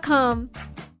 PetsBest.com.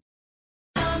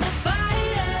 I'm a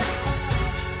fighter.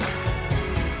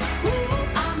 Ooh,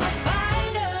 I'm a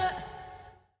fighter.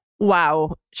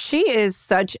 Wow, she is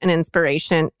such an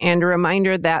inspiration and a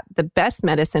reminder that the best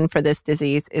medicine for this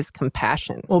disease is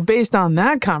compassion. Well, based on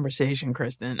that conversation,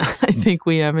 Kristen, I think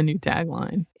we have a new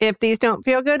tagline. If these don't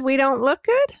feel good, we don't look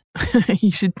good.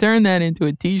 You should turn that into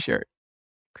a t-shirt.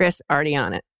 Chris, already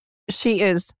on it. She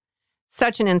is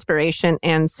such an inspiration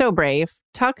and so brave.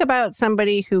 Talk about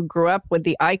somebody who grew up with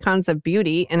the icons of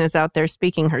beauty and is out there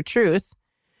speaking her truth,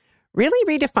 really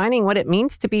redefining what it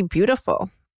means to be beautiful.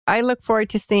 I look forward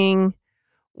to seeing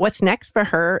what's next for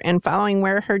her and following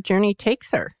where her journey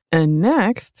takes her. And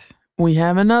next, we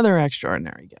have another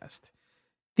extraordinary guest,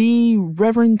 the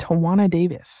Reverend Tawana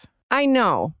Davis. I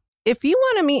know. If you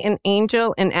want to meet an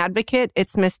angel and advocate,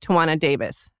 it's Miss Tawana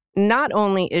Davis. Not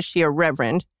only is she a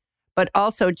reverend, but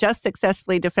also just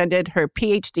successfully defended her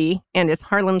PhD and is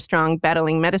Harlem Strong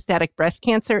battling metastatic breast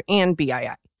cancer and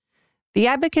BII. The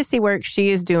advocacy work she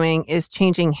is doing is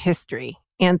changing history.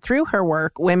 And through her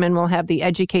work, women will have the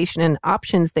education and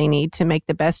options they need to make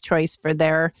the best choice for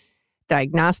their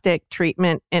diagnostic,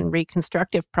 treatment, and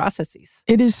reconstructive processes.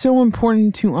 It is so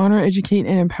important to honor, educate,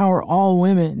 and empower all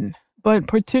women, but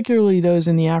particularly those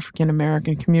in the African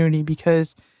American community,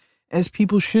 because as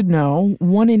people should know,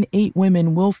 1 in 8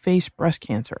 women will face breast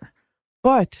cancer.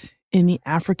 But in the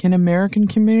African American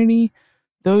community,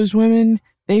 those women,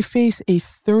 they face a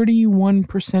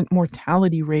 31%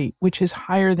 mortality rate, which is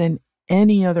higher than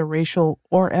any other racial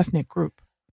or ethnic group.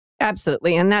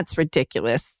 Absolutely, and that's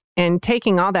ridiculous. And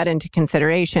taking all that into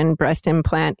consideration, breast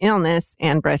implant illness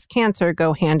and breast cancer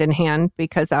go hand in hand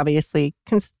because obviously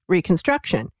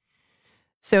reconstruction.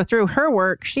 So through her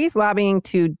work, she's lobbying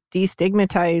to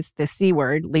destigmatize the C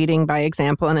word, leading by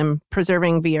example and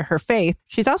preserving via her faith.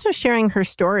 She's also sharing her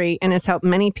story and has helped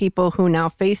many people who now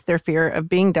face their fear of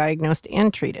being diagnosed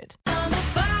and treated. I'm a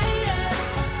fighter.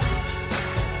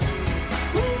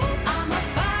 Ooh, I'm a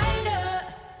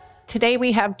fighter. Today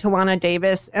we have Tawana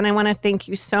Davis, and I want to thank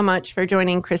you so much for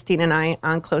joining Christine and I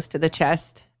on Close to the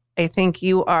Chest. I think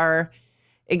you are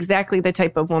exactly the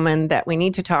type of woman that we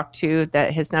need to talk to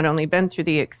that has not only been through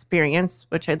the experience,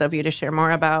 which I'd love you to share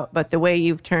more about, but the way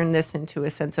you've turned this into a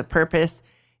sense of purpose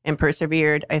and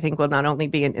persevered, I think will not only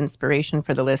be an inspiration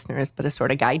for the listeners, but a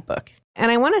sort of guidebook. And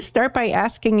I want to start by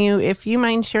asking you if you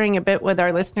mind sharing a bit with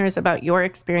our listeners about your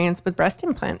experience with breast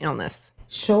implant illness.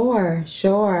 Sure.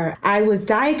 I was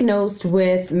diagnosed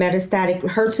with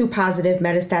HER2-positive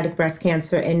metastatic breast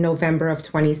cancer in November of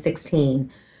 2016.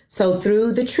 So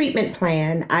through the treatment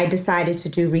plan, I decided to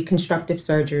do reconstructive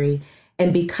surgery.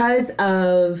 And because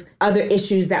of other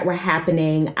issues that were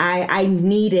happening, I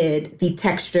needed the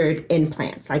textured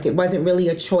implants. Like, it wasn't really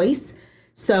a choice.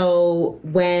 So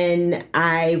when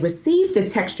I received the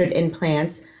textured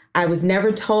implants, I was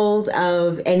never told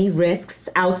of any risks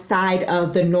outside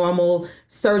of the normal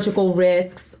surgical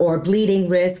risks or bleeding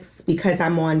risks, months because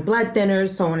I'm on blood thinners,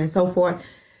 so on and so forth.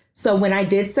 So when I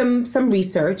did some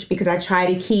research, because I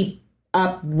try to keep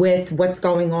up with what's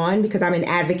going on, because I'm an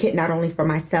advocate not only for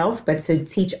myself, but to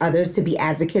teach others to be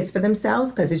advocates for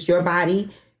themselves, because it's your body,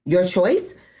 your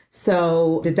choice.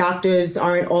 So the doctors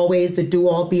aren't always the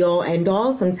do-all, be-all,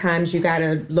 end-all. Sometimes you got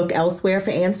to look elsewhere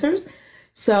for answers.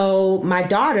 So my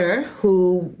daughter,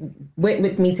 who went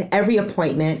with me to every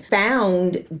appointment,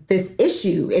 found this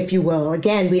issue, if you will.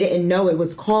 Again, we didn't know it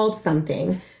was called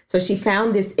something. So she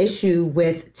found this issue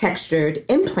with textured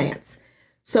implants.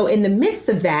 So in the midst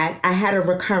of that, I had a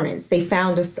recurrence. They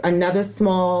found another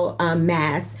small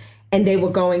mass, and they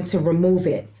were going to remove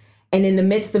it. And in the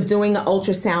midst of doing an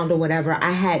ultrasound or whatever,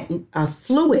 I had a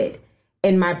fluid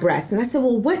in my breast. And I said,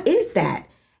 well, what is that?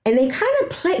 And they kind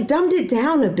of dumbed it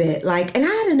down a bit. And I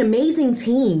had an amazing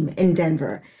team in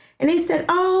Denver. And they said,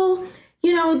 oh,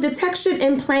 the textured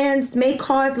implants may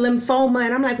cause lymphoma.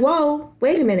 And I'm like, whoa,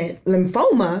 wait a minute.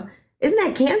 Lymphoma? Isn't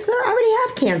that cancer? I already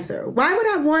have cancer. Why would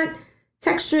I want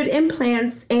textured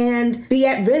implants and be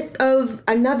at risk of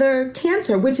another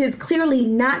cancer, which is clearly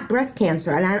not breast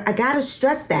cancer? And I got to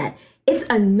stress that. It's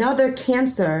another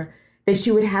cancer that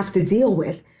you would have to deal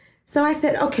with. So I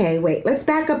said, okay, wait, let's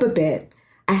back up a bit.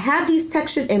 I have these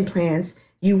textured implants.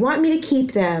 You want me to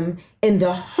keep them in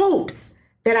the hopes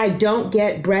that I don't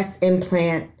get breast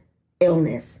implant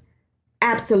illness.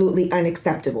 Absolutely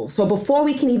unacceptable. So before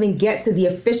we can even get to the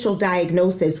official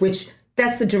diagnosis, which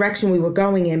that's the direction we were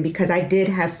going in, because I did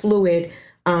have fluid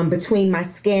between my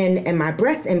skin and my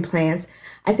breast implants,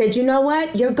 I said, you know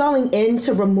what? You're going in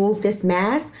to remove this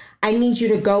mass. I need you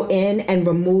to go in and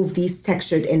remove these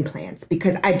textured implants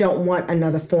because I don't want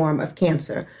another form of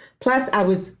cancer. Plus, I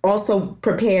was also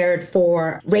prepared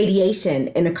for radiation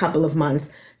in a couple of months.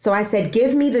 So I said,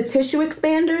 give me the tissue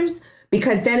expanders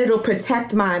because then it'll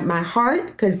protect my heart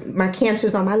because my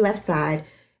cancer's on my left side.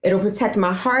 It'll protect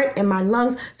my heart and my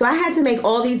lungs. So I had to make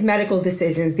all these medical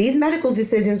decisions. These medical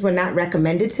decisions were not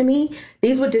recommended to me.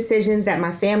 These were decisions that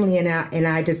my family and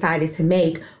I decided to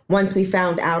make once we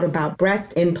found out about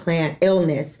breast implant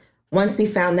illness. Once we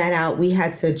found that out, we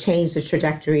had to change the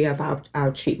trajectory of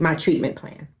my treatment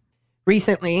plan.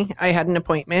 Recently, I had an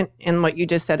appointment, and what you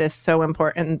just said is so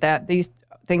important, that these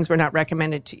things were not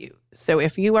recommended to you. So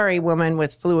if you are a woman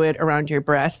with fluid around your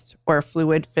breast or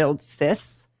fluid-filled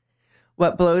cysts,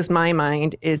 what blows my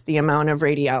mind is the amount of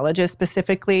radiologists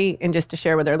specifically. And just to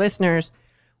share with our listeners,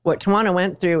 what Tawana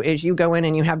went through is you go in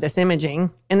and you have this imaging,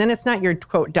 and then it's not your,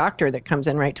 quote, doctor that comes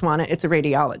in, right, Tawana? It's a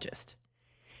radiologist.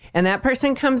 And that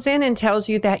person comes in and tells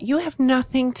you that you have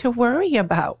nothing to worry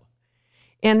about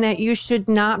and that you should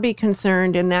not be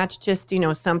concerned. And that's just,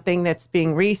 something that's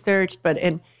being researched.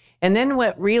 And then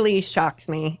what really shocks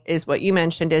me is what you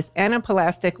mentioned is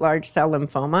anaplastic large cell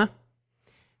lymphoma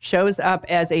shows up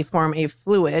as a form of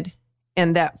fluid,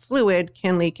 and that fluid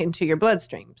can leak into your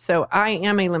bloodstream. So I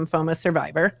am a lymphoma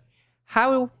survivor.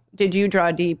 How did you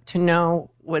draw deep to know,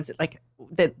 was it like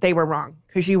that they were wrong?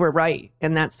 Because you were right,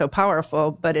 and that's so powerful,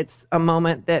 but it's a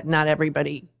moment that not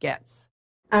everybody gets.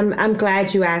 I'm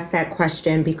glad you asked that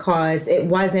question because it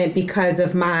wasn't because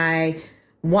of my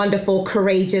wonderful,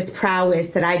 courageous prowess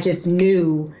that I just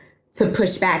knew to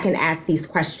push back and ask these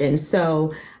questions.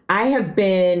 So I have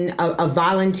been a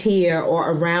volunteer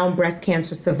or around breast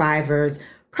cancer survivors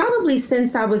probably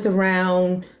since I was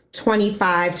around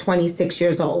 25, 26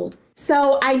 years old.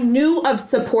 So I knew of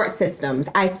support systems.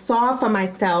 I saw for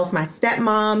myself, my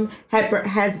stepmom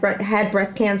had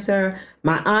breast cancer.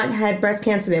 My aunt had breast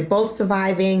cancer. They're both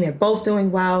surviving. They're both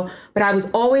doing well. But I was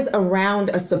always around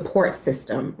a support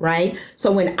system, right?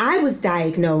 So when I was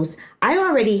diagnosed, I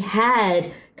already had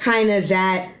kind of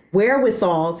that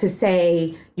wherewithal to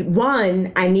say,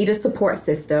 one, I need a support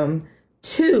system.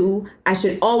 Two, I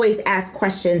should always ask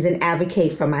questions and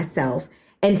advocate for myself.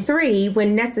 And three,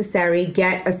 when necessary,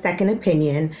 get a second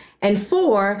opinion. And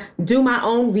four, do my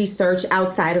own research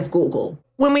outside of Google.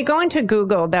 When we go into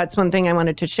Google, that's one thing I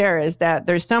wanted to share is that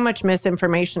there's so much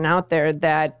misinformation out there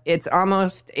that it's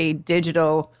almost a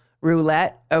digital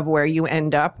roulette of where you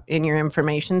end up in your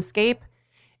information scape.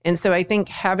 And so I think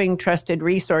having trusted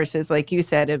resources, like you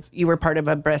said, if you were part of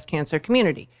a breast cancer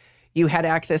community, you had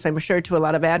access, I'm sure, to a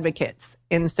lot of advocates.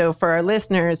 And so for our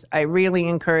listeners, I really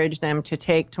encourage them to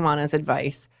take Tawana's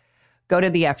advice, go to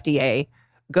the FDA,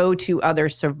 go to other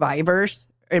survivors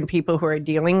and people who are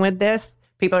dealing with this.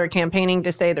 People are campaigning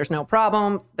to say there's no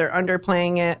problem. They're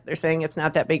underplaying it. They're saying it's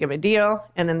not that big of a deal.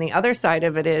 And then the other side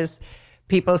of it is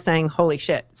people saying, holy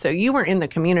shit. So you were in the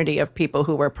community of people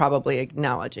who were probably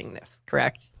acknowledging this,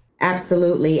 correct?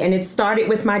 Absolutely. And it started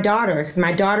with my daughter because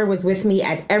my daughter was with me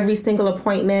at every single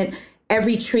appointment,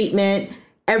 every treatment.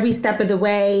 every step of the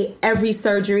way, every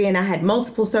surgery. And I had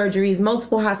multiple surgeries,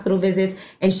 multiple hospital visits.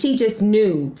 And she just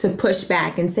knew to push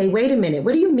back and say, wait a minute,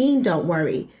 what do you mean don't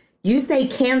worry? You say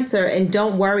cancer and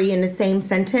don't worry in the same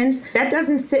sentence. That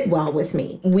doesn't sit well with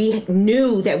me. We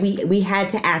knew that we had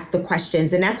to ask the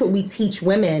questions, and that's what we teach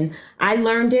women. I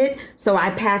learned it, so I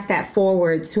passed that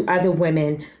forward to other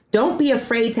women. Don't be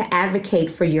afraid to advocate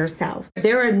for yourself.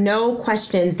 There are no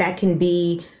questions that can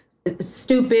be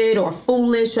stupid or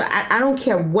foolish. Or I don't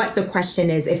care what the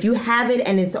question is. If you have it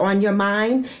and it's on your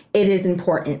mind, it is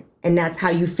important, and that's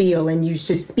how you feel, and you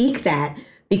should speak that.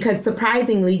 Because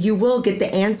surprisingly, you will get the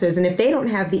answers. And if they don't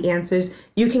have the answers,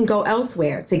 you can go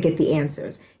elsewhere to get the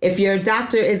answers. If your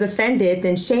doctor is offended,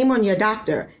 then shame on your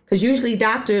doctor. Because usually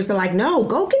doctors are like, no,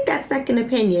 go get that second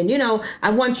opinion. You know, I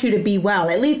want you to be well.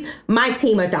 At least my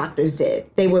team of doctors did.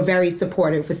 They were very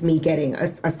supportive with me getting a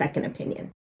second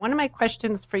opinion. One of my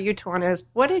questions for you, Tawana, is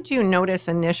what did you notice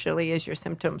initially as your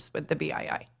symptoms with the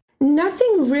BII?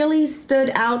 Nothing really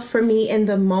stood out for me in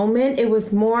the moment. It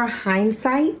was more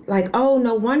hindsight, like, oh,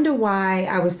 no wonder why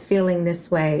I was feeling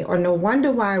this way, or no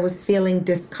wonder why I was feeling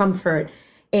discomfort.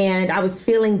 And I was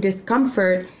feeling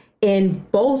discomfort in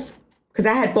both, because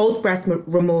I had both breasts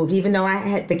removed. Even though I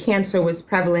had the cancer was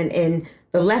prevalent in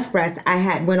the left breast,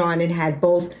 I went on and had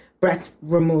both breast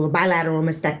removed, bilateral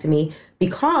mastectomy,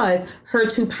 because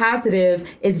HER2 positive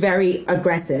is very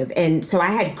aggressive. And so I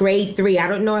had grade 3. I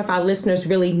don't know if our listeners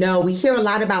really know. We hear a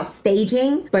lot about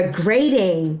staging, but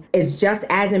grading is just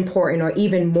as important or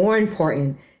even more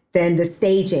important than the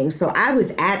staging. So I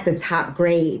was at the top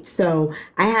grade. So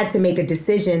I had to make a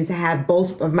decision to have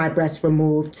both of my breasts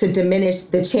removed to diminish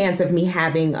the chance of me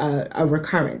having a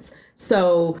recurrence.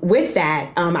 So with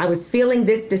that, I was feeling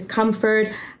this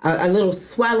discomfort, a little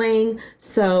swelling.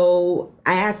 So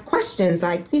I asked questions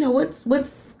like, you know,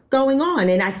 what's going on?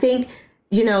 And I think,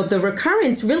 you know, the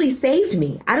recurrence really saved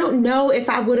me. I don't know if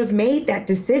I would have made that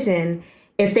decision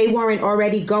if they weren't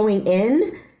already going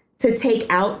in to take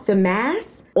out the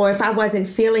mass, or if I wasn't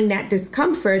feeling that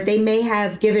discomfort, they may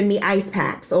have given me ice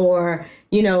packs or,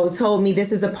 you know, told me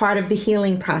this is a part of the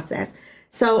healing process.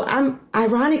 So I'm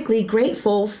ironically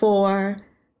grateful for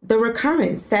the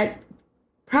recurrence that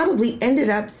probably ended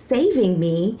up saving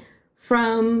me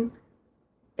from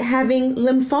having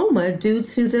lymphoma due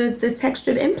to the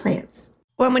textured implants.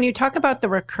 Well, when you talk about the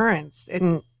recurrence,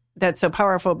 and that's so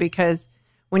powerful because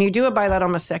when you do a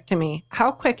bilateral mastectomy,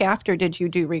 how quick after did you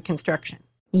do reconstruction?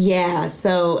 Yeah,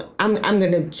 so I'm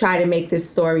going to try to make this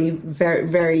story very,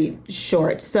 very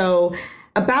short. So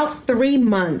about 3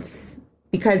 months,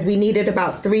 because we needed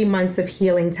about 3 months of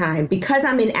healing time. Because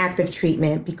I'm in active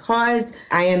treatment, because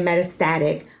I am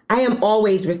metastatic, I am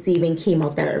always receiving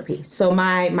chemotherapy. So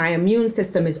my immune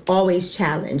system is always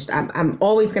challenged. I'm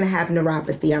always going to have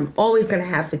neuropathy. I'm always going to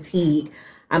have fatigue.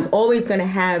 I'm always going to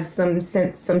have some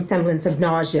semblance of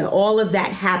nausea. All of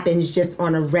that happens just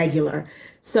on a regular.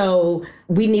 So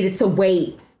we needed to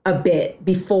wait a bit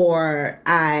before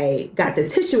I got the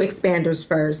tissue expanders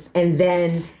first, and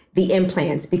then the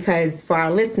implants, because for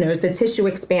our listeners, the tissue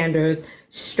expanders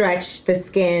stretch the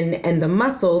skin and the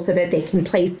muscle so that they can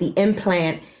place the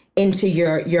implant into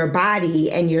your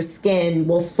body, and your skin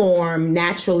will form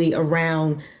naturally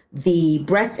around the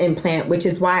breast implant, which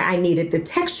is why I needed the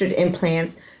textured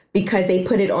implants, because they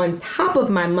put it on top of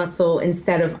my muscle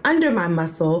instead of under my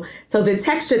muscle. So the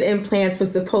textured implants were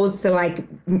supposed to like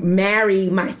marry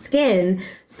my skin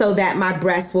so that my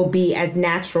breast will be as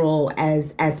natural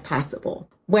as possible.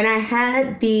 When I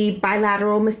had the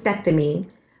bilateral mastectomy,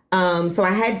 so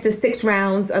I had the 6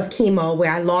 rounds of chemo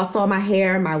where I lost all my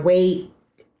hair, my weight,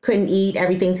 couldn't eat,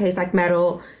 everything tastes like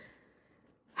metal.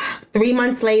 3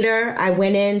 months later, I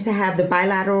went in to have the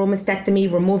bilateral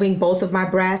mastectomy, removing both of my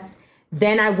breasts.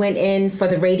 Then I went in for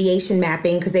the radiation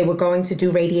mapping because they were going to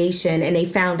do radiation, and they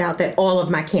found out that all of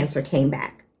my cancer came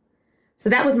back. So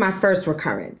that was my first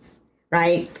recurrence,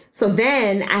 right? So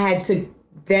then I had to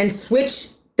then switch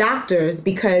doctors,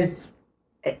 because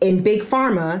in big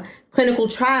pharma, clinical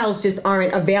trials just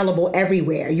aren't available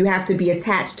everywhere. You have to be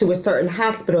attached to a certain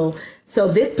hospital. So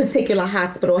this particular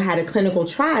hospital had a clinical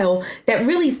trial that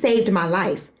really saved my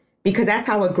life, because that's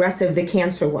how aggressive the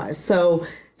cancer was. So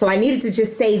I needed to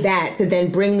just say that to then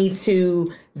bring me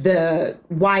to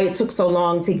why it took so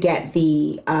long to get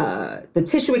the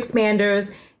tissue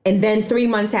expanders. And then 3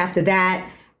 months after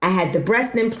that, I had the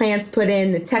breast implants put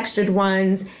in, the textured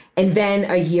ones. And then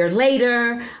a year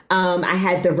later, I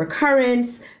had the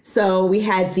recurrence. So we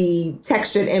had the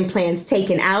textured implants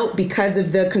taken out because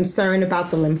of the concern about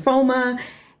the lymphoma.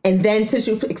 And then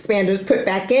tissue expanders put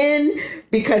back in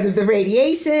because of the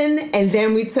radiation. And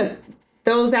then we took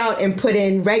those out and put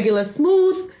in regular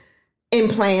smooth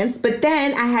implants, but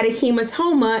then I had a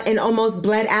hematoma and almost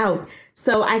bled out.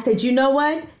 So I said, you know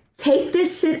what? Take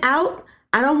this shit out.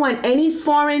 I don't want any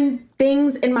foreign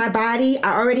things in my body.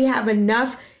 I already have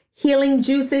enough healing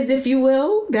juices, if you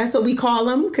will. That's what we call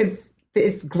them, because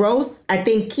it's gross. I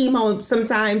think chemo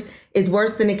sometimes is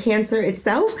worse than the cancer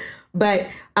itself. But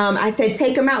I said,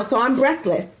 take them out. So I'm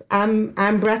breastless.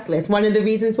 I'm breastless. One of the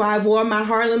reasons why I wore my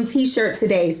Harlem t-shirt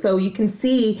today. So you can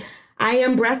see I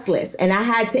am breastless, and I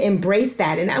had to embrace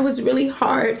that. And that was really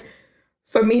hard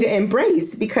for me to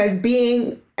embrace, because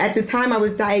being at the time I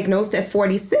was diagnosed at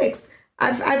 46,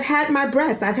 I've had my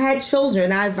breasts, I've had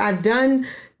children, I've done,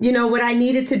 what I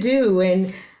needed to do.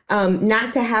 And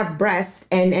not to have breasts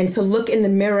and to look in the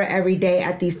mirror every day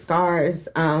at these scars,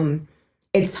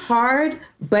 it's hard,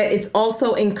 but it's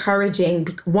also encouraging.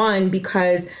 One,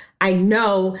 because I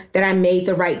know that I made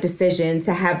the right decision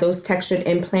to have those textured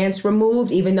implants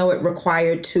removed, even though it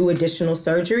required 2 additional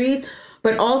surgeries,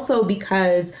 but also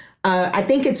because I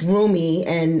think it's Rumi,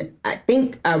 and I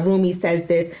think Rumi says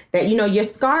this, that, your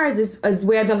scars is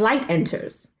where the light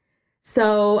enters.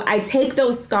 So I take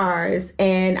those scars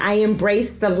and I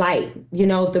embrace the light,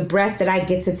 the breath that I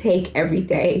get to take every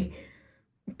day,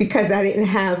 because I didn't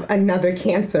have another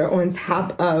cancer on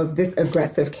top of this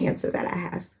aggressive cancer that I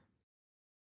have.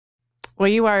 Well,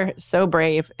 you are so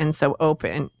brave and so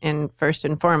open. And first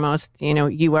and foremost,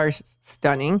 you are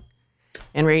stunning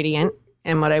and radiant.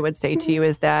 And what I would say to you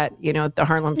is that, the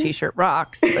Harlem t-shirt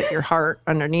rocks, but your heart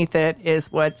underneath it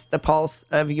is what's the pulse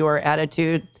of your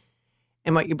attitude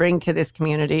and what you bring to this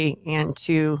community and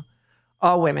to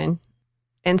all women.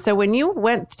 And so when you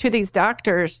went to these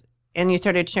doctors and you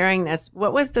started sharing this,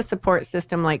 what was the support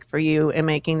system like for you in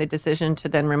making the decision to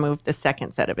then remove the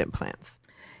second set of implants?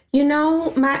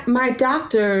 My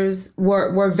doctors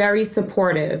were very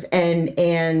supportive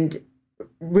and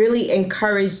really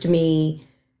encouraged me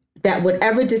that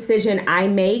whatever decision I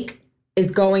make is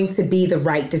going to be the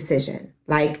right decision.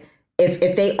 Like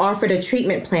if they offered a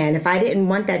treatment plan, if I didn't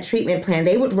want that treatment plan,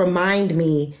 they would remind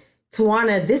me,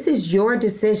 Tawana, this is your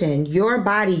decision, your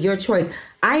body, your choice.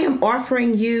 I am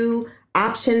offering you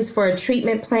options for a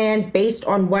treatment plan based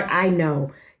on what I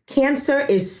know. Cancer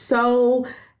is so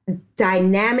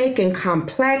dynamic and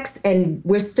complex, and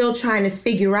we're still trying to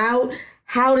figure out,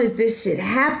 how does this shit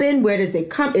happen? Where does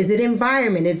it come? Is it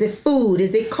environment? Is it food?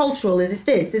 Is it cultural? Is it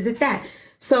this? Is it that?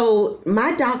 So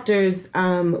my doctors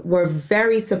were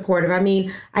very supportive. I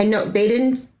mean, I know they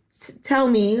didn't tell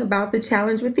me about the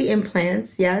challenge with the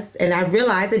implants, yes. And I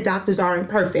realized that doctors aren't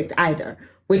perfect either,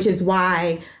 which is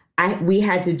why we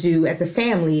had to do, as a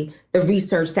family, the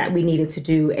research that we needed to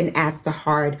do and ask the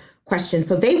hard questions.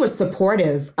 So they were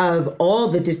supportive of all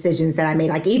the decisions that I made.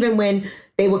 Like even when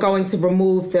they were going to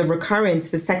remove the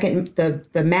recurrence,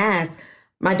 the mass,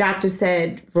 my doctor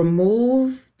said,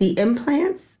 remove the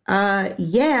implants?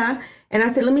 Yeah. And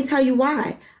I said, let me tell you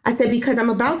why. I said, because I'm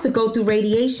about to go through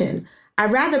radiation.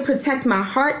 I'd rather protect my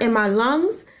heart and my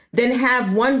lungs than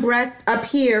have one breast up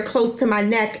here close to my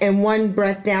neck and one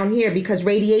breast down here, because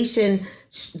radiation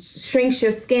shrinks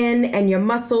your skin and your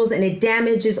muscles, and it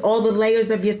damages all the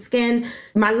layers of your skin.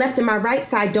 My left and my right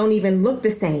side don't even look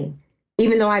the same,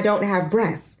 even though I don't have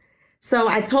breasts. So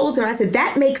I told her, I said,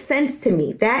 that makes sense to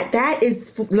me. That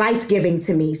is life-giving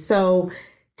to me. So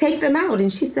take them out.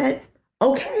 And she said,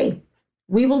 okay,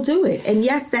 we will do it. And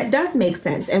yes, that does make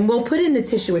sense. And we'll put in the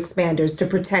tissue expanders to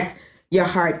protect your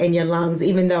heart and your lungs,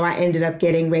 even though I ended up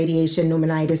getting radiation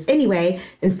pneumonitis anyway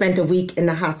and spent a week in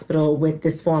the hospital with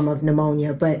this form of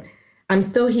pneumonia. But I'm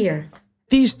still here.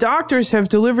 These doctors have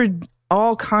delivered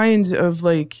all kinds of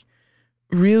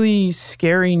really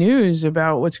scary news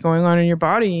about what's going on in your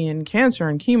body and cancer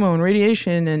and chemo and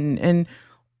radiation and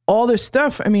all this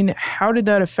stuff. I mean, how did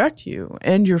that affect you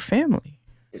and your family?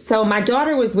 So my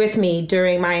daughter was with me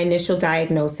during my initial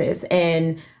diagnosis,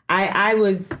 and I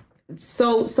was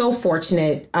so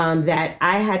fortunate that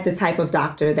I had the type of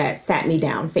doctor that sat me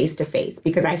down face to face,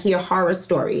 because I hear horror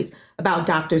stories about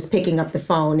doctors picking up the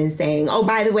phone and saying, oh,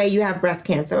 by the way, you have breast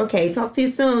cancer. Okay, talk to you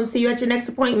soon. See you at your next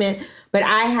appointment. But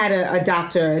I had a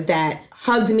doctor that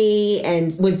hugged me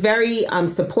and was very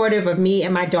supportive of me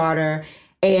and my daughter.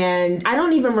 And I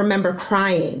don't even remember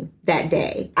crying that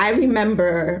day. I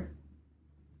remember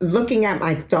looking at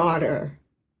my daughter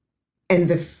and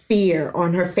the fear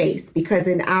on her face, because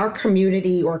in our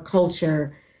community or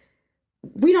culture,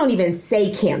 we don't even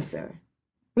say cancer.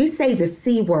 We say the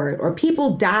C word, or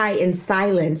people die in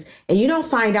silence and you don't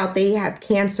find out they have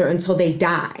cancer until they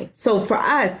die. So for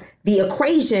us, the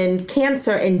equation,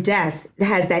 cancer and death,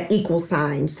 has that equal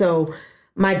sign. So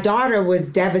my daughter was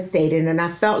devastated, and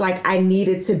I felt like I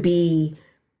needed to be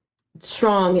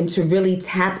strong and to really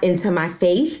tap into my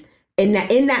faith in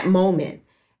that moment.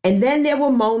 And then there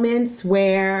were moments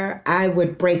where I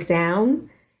would break down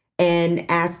and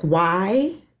ask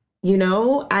why. You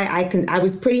know,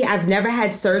 I've never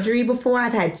had surgery before.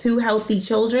 I've had 2 healthy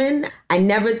children. I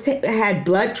never had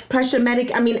blood pressure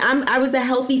I was a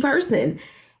healthy person.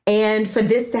 And for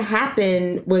this to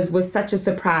happen was such a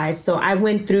surprise. So I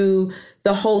went through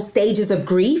the whole stages of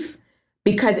grief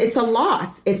because it's a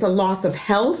loss. It's a loss of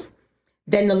health,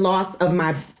 then the loss of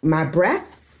my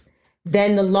breasts,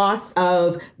 then the loss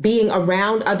of being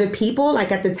around other people.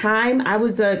 Like at the time, I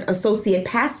was an associate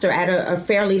pastor at a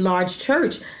fairly large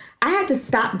church. I had to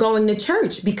stop going to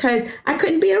church because I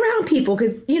couldn't be around people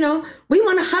because, you know, we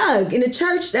want to hug in the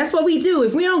church. That's what we do.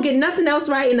 If we don't get nothing else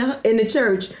right in the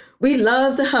church, we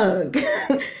love to hug.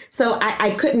 So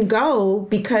I couldn't go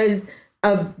because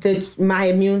of my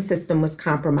immune system was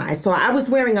compromised. So I was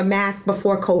wearing a mask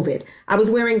before COVID. I was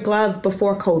wearing gloves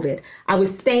before COVID. I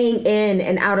was staying in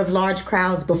and out of large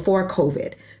crowds before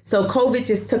COVID. So COVID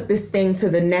just took this thing to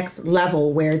the next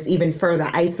level where it's even further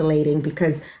isolating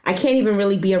because I can't even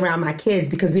really be around my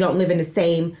kids because we don't live in the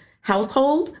same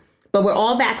household, but we're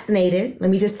all vaccinated.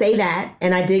 Let me just say that.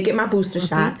 And I did get my booster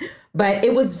shot, but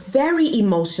it was very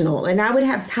emotional. And I would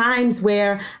have times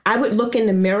where I would look in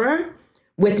the mirror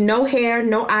with no hair,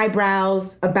 no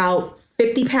eyebrows, about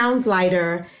 50 pounds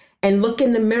lighter, and look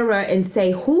in the mirror and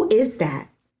say, who is that?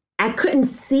 I couldn't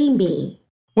see me.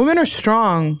 Women are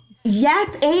strong.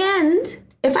 Yes, and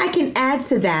if I can add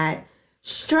to that,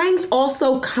 strength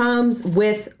also comes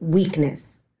with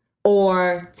weakness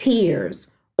or tears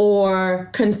or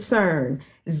concern.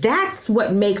 That's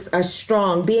what us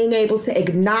strong, being able to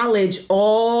acknowledge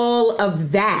all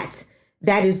of that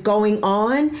is going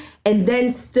on and then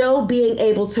still being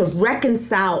able to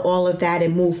reconcile all of that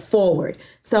and move forward.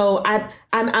 So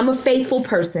I'm a faithful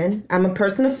person. I'm a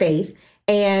person of faith.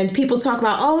 And people talk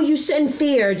about, oh, you shouldn't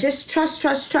fear, just trust.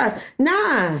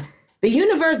 Nah, the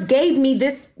universe gave me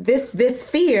this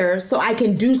fear so I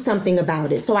can do something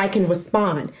about it, so I can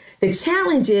respond. The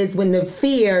challenge is when the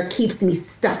fear keeps me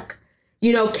stuck.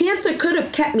 You know, cancer could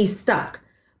have kept me stuck,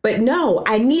 but no,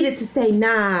 I needed to say,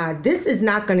 nah, this is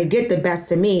not going to get the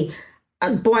best of me. I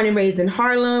was born and raised in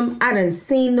Harlem. I done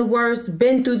seen the worst,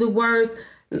 been through the worst,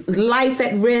 life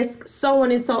at risk, so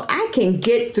on and so. I can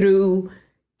get through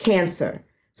cancer.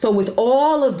 So with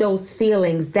all of those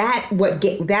feelings, that's what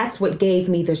gave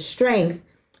me the strength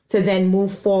to then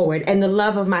move forward, and the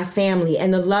love of my family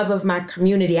and the love of my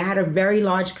community. I had a very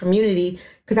large community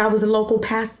because I was a local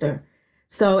pastor.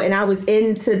 So, and I was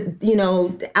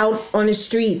out on the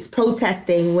streets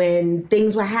protesting when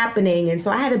things were happening. And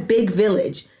so I had a big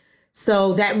village.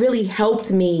 So that really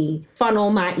helped me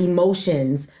funnel my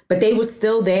emotions, but they were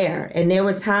still there. And there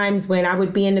were times when I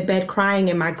would be in the bed crying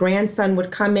and my grandson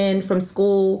would come in from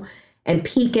school and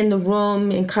peek in the room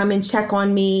and come and check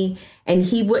on me. And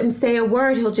he wouldn't say a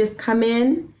word. He'll just come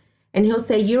in and he'll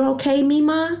say, "You're okay,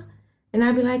 Mima?" And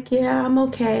I'd be like, "Yeah, I'm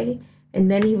okay."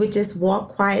 And then he would just walk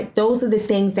quiet. Those are the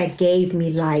things that gave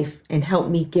me life and helped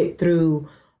me get through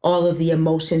all of the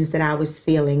emotions that I was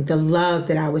feeling. The love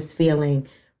that I was feeling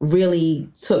really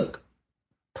took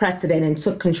precedent and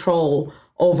took control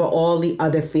over all the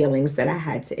other feelings that I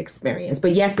had to experience.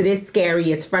 But yes, it is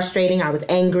scary. It's frustrating. I was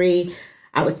angry.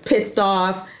 I was pissed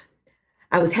off.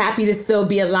 I was happy to still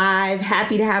be alive,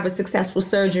 happy to have a successful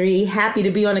surgery, happy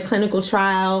to be on a clinical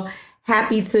trial,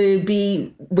 happy to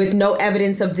be with no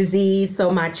evidence of disease.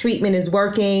 So my treatment is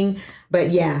working.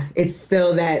 But yeah, it's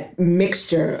still that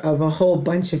mixture of a whole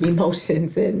bunch of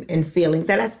emotions and feelings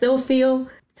that I still feel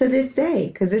to this day,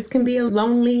 because this can be a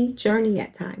lonely journey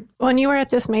at times. Well, and you were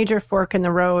at this major fork in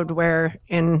the road where,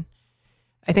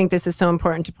 I think this is so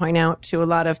important to point out to a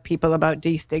lot of people about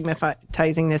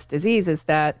destigmatizing this disease, is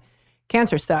that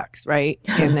cancer sucks, right?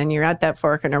 And then you're at that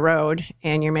fork in the road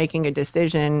and you're making a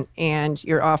decision and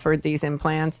you're offered these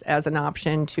implants as an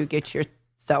option to get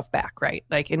yourself back, right?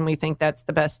 And we think that's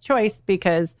the best choice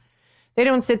because they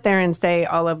don't sit there and say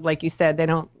all of, like you said, they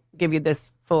don't give you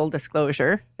this full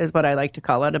disclosure, is what I like to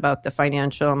call it, about the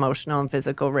financial, emotional, and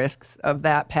physical risks of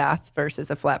that path versus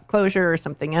a flap closure or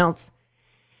something else.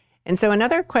 And so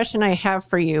another question I have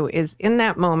for you is, in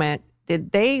that moment,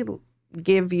 did they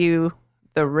give you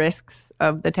the risks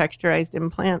of the texturized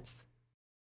implants?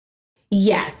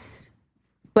 Yes,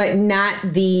 but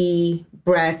not the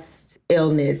breast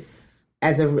illness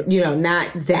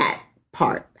not that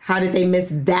part. How did they miss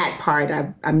that part?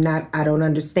 I don't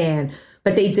understand.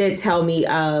 But they did tell me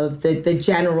of the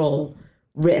general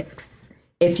risks,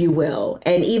 if you will,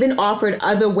 and even offered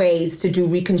other ways to do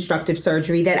reconstructive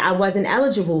surgery that I wasn't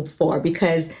eligible for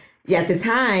because At the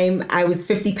time, I was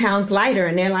 50 pounds lighter,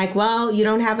 and they're like, well, you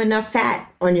don't have enough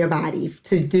fat on your body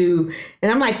to do.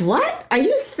 And I'm like, what? Are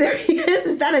you serious?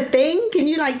 Is that a thing? Can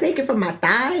you like take it from my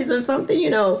thighs or something,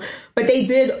 But they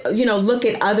did, look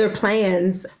at other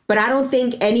plans. But I don't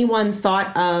think anyone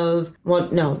thought of,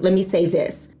 well, no, let me say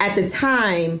this. At the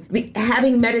time,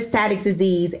 having metastatic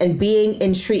disease and being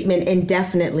in treatment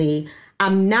indefinitely,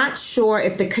 I'm not sure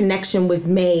if the connection was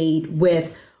made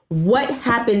with what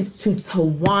happens to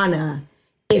Tawana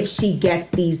if she gets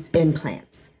these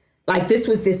implants. Like this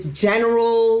was this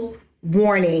general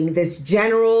warning, this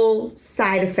general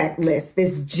side effect list,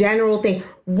 this general thing.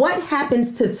 What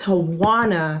happens to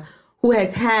Tawana, who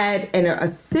has had a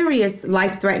serious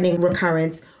life-threatening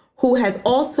recurrence, who has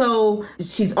also,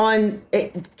 she's on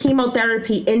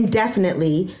chemotherapy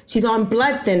indefinitely. She's on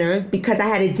blood thinners because I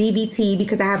had a DVT,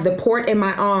 because I have the port in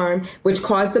my arm, which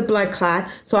caused the blood clot.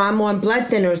 So I'm on blood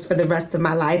thinners for the rest of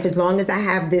my life, as long as I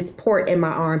have this port in my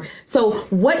arm. So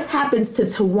what happens to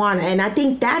Tawana? And I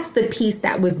think that's the piece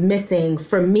that was missing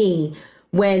for me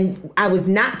when I was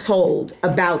not told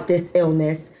about this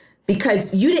illness,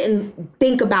 because you didn't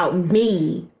think about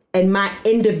me and my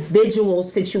individual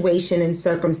situation and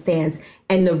circumstance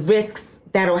and the risks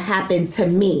that'll happen to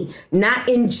me, not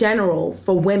in general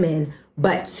for women,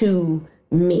 but to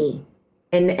me.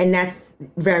 And that's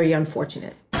very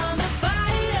unfortunate. I'm a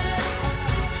fighter.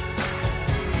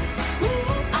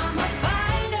 Ooh, I'm a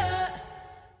fighter.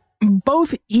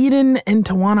 Both Eden and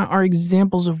Tawana are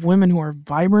examples of women who are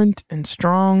vibrant and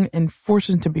strong and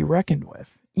forces to be reckoned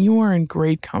with. You are in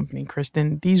great company,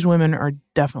 Kristen. These women are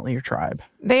definitely your tribe.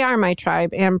 They are my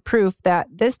tribe and proof that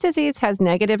this disease has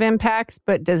negative impacts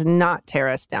but does not tear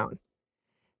us down.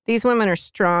 These women are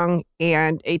strong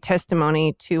and a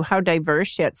testimony to how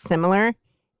diverse yet similar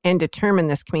and determined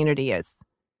this community is.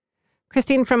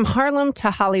 Christine, from Harlem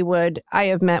to Hollywood, I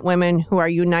have met women who are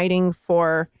uniting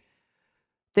for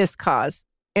this cause.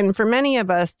 And for many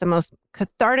of us, the most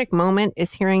cathartic moment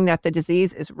is hearing that the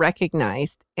disease is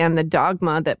recognized and the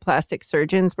dogma that plastic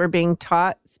surgeons were being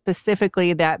taught,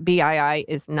 specifically that BII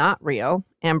is not real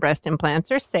and breast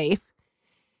implants are safe,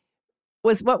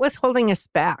 was what was holding us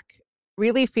back,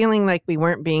 really feeling like we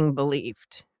weren't being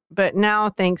believed. But now,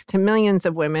 thanks to millions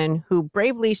of women who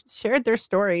bravely shared their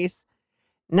stories,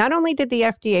 not only did the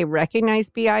FDA recognize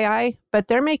BII, but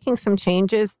they're making some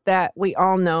changes that we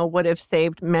all know would have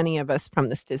saved many of us from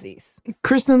this disease.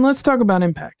 Kristen, let's talk about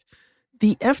impact.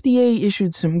 The FDA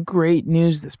issued some great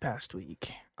news this past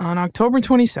week. On October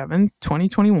 27,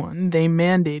 2021, they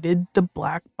mandated the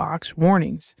black box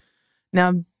warnings.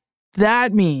 Now,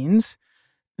 that means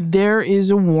there is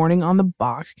a warning on the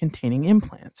box containing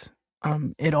implants.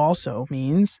 It also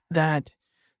means that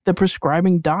the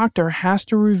prescribing doctor has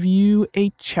to review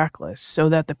a checklist so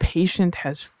that the patient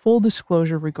has full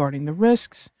disclosure regarding the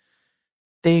risks.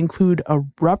 They include a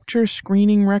rupture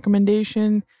screening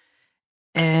recommendation,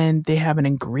 and they have an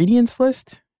ingredients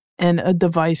list and a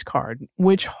device card,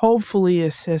 which hopefully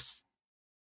assists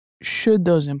should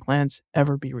those implants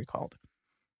ever be recalled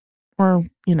or,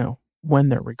 when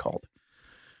they're recalled.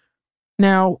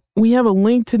 Now, we have a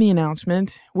link to the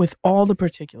announcement with all the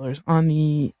particulars on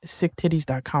the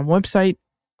sicktitties.com website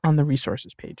on the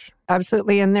resources page.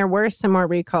 Absolutely. And there were some more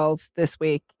recalls this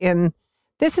week. And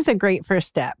this is a great first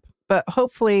step. But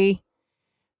hopefully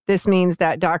this means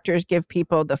that doctors give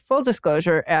people the full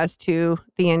disclosure as to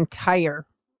the entire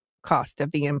cost of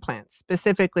the implants,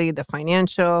 specifically the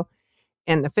financial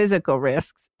and the physical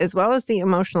risks, as well as the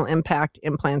emotional impact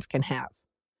implants can have.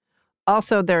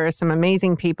 Also, there are some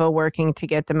amazing people working to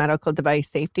get the Medical Device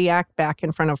Safety Act back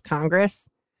in front of Congress.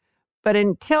 But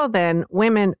until then,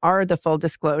 women are the full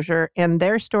disclosure, and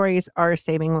their stories are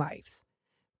saving lives.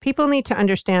 People need to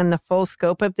understand the full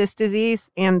scope of this disease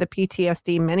and the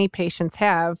PTSD many patients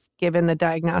have, given the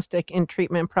diagnostic and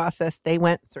treatment process they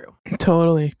went through.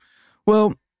 Totally.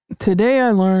 Well, today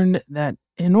I learned that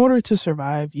in order to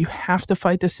survive, you have to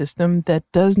fight the system that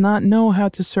does not know how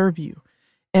to serve you.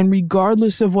 And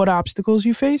regardless of what obstacles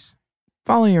you face,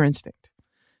 follow your instinct.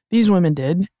 These women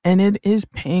did, and it is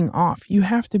paying off. You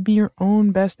have to be your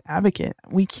own best advocate.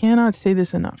 We cannot say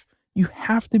this enough. You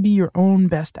have to be your own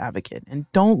best advocate,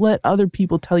 and don't let other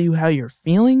people tell you how you're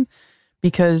feeling,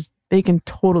 because they can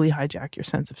totally hijack your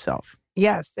sense of self.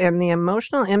 Yes, and the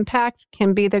emotional impact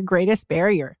can be the greatest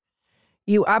barrier.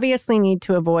 You obviously need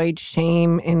to avoid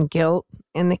shame and guilt,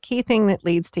 and the key thing that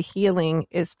leads to healing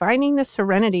is finding the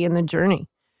serenity in the journey.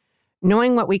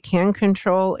 Knowing what we can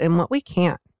control and what we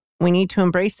can't. We need to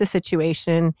embrace the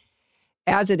situation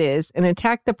as it is and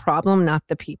attack the problem, not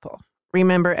the people.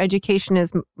 Remember, education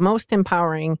is most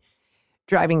empowering,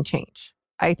 driving change.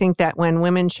 I think that when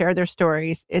women share their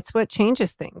stories, it's what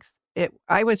changes things.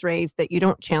 I was raised that you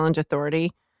don't challenge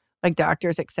authority, like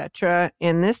doctors, etc.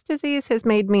 And this disease has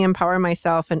made me empower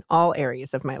myself in all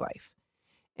areas of my life.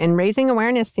 And raising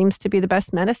awareness seems to be the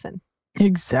best medicine.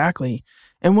 Exactly.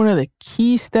 And one of the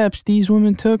key steps these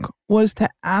women took was to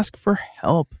ask for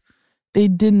help. They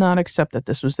did not accept that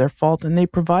this was their fault, and they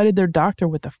provided their doctor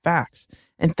with the facts.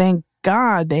 And thank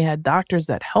God they had doctors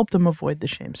that helped them avoid the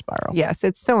shame spiral. Yes,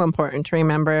 it's so important to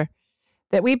remember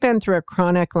that we've been through a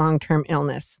chronic long-term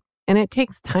illness, and it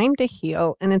takes time to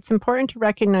heal, and it's important to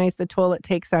recognize the toll it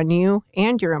takes on you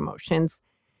and your emotions,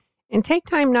 and take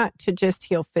time not to just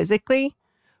heal physically,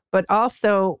 but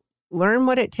also learn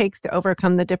what it takes to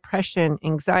overcome the depression,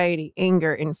 anxiety,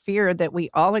 anger, and fear that we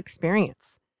all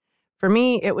experience. For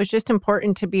me, it was just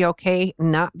important to be okay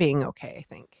not being okay, I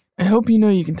think. I hope you know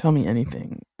you can tell me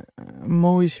anything. I'm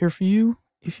always here for you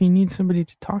if you need somebody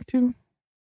to talk to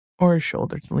or a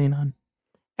shoulder to lean on.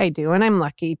 I do, and I'm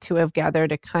lucky to have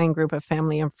gathered a kind group of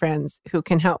family and friends who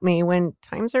can help me when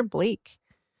times are bleak.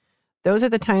 Those are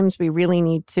the times we really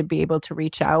need to be able to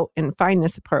reach out and find the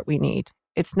support we need.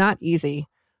 It's not easy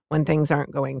when things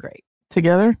aren't going great.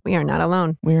 Together, we are not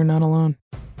alone. We are not alone.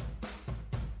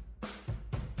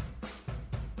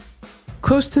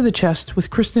 Close to the Chest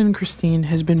with Kristen and Christine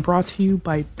has been brought to you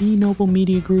by B Noble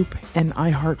Media Group and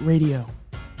iHeartRadio.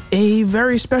 A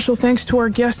very special thanks to our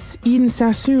guests Eden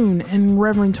Sassoon and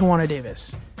Reverend Tawana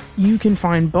Davis. You can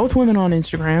find both women on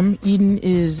Instagram. Eden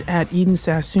is at Eden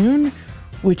Sassoon,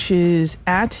 which is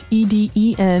at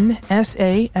EdenSassoon.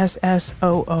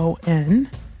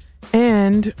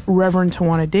 And Reverend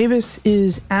Tawana Davis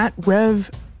is at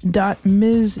rev.ms.t.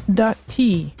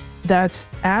 That's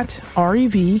at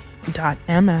rev.ms.tee.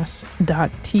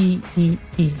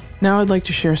 Now I'd like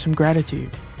to share some gratitude.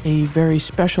 A very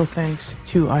special thanks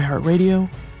to iHeartRadio,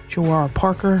 Jawara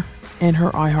Parker, and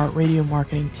her iHeartRadio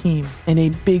marketing team. And a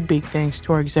big thanks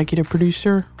to our executive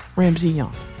producer, Ramsey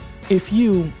Yount. If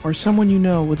you or someone you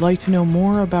know would like to know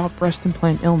more about breast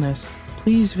implant illness,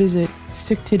 please visit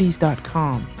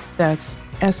sicktitties.com. That's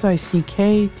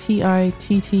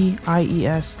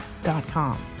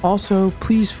SICKTITTIES.com. Also,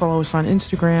 please follow us on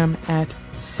Instagram at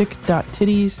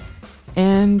sick.titties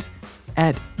and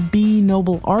at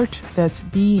BNobleArt. That's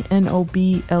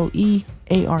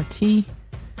BNOBLEART.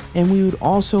 And we would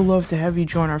also love to have you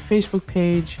join our Facebook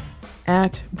page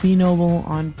at BNoble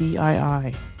on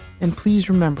BII. And please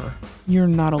remember, you're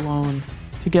not alone.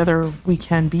 Together, we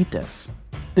can beat this.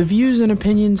 The views and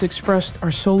opinions expressed are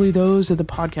solely those of the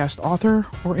podcast author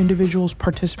or individuals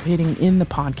participating in the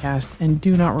podcast and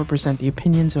do not represent the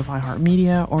opinions of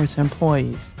iHeartMedia or its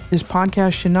employees. This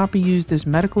podcast should not be used as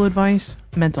medical advice,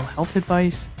 mental health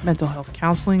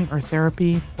counseling or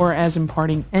therapy, or as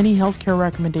imparting any healthcare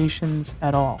recommendations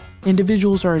at all.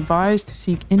 Individuals are advised to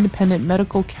seek independent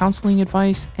medical counseling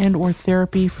advice and or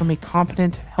therapy from a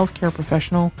competent healthcare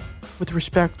professional with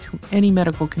respect to any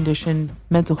medical condition,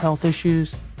 mental health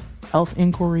issues, health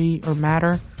inquiry, or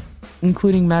matter,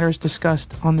 including matters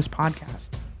discussed on this podcast.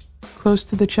 Close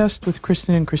to the Chest with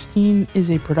Kristen and Christine is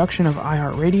a production of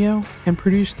iHeartRadio and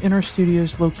produced in our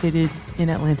studios located in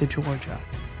Atlanta, Georgia.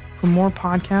 For more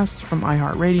podcasts from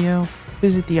iHeartRadio,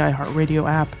 visit the iHeartRadio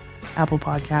app, Apple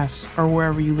Podcasts, or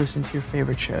wherever you listen to your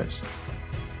favorite shows.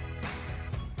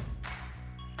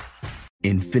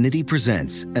 Infiniti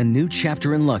presents a new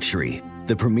chapter in luxury,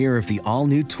 the premiere of the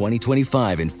all-new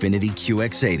 2025 Infiniti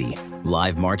QX80,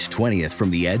 live March 20th from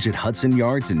the Edge at Hudson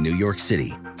Yards in New York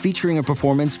City, featuring a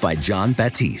performance by John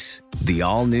Batiste. The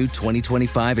all-new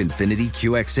 2025 Infiniti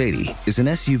QX80 is an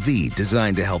SUV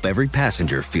designed to help every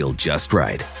passenger feel just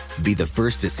right. Be the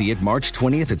first to see it March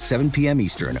 20th at 7 p.m.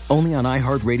 Eastern, only on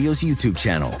iHeartRadio's YouTube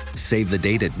channel. Save the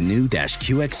date at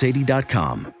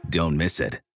new-QX80.com. Don't miss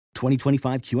it.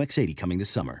 2025 QX80 coming this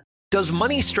summer. Does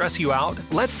money stress you out?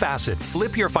 Let Facet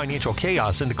flip your financial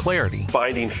chaos into clarity.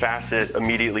 Finding Facet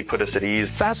immediately put us at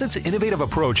ease. Facet's innovative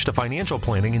approach to financial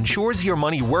planning ensures your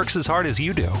money works as hard as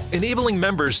you do, enabling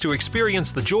members to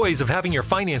experience the joys of having your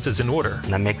finances in order.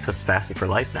 And that makes us Facet for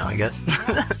life now, I guess.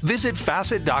 Visit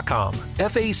Facet.com,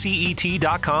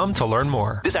 FACET.com to learn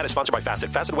more. This ad is sponsored by Facet.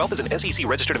 Facet Wealth is an SEC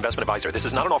registered investment advisor. This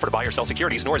is not an offer to buy or sell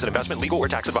securities, nor is it investment, legal, or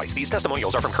tax advice. These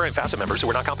testimonials are from current Facet members who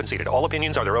are not compensated. All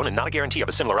opinions are their own and not a guarantee of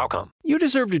a similar outcome. You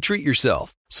deserve to treat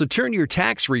yourself, so turn your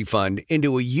tax refund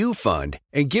into a U fund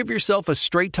and give yourself a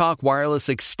Straight Talk Wireless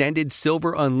Extended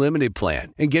Silver Unlimited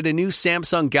plan and get a new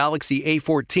Samsung Galaxy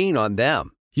A14 on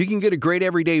them. You can get a great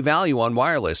everyday value on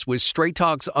wireless with Straight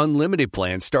Talk's Unlimited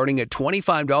plan starting at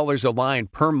 $25 a line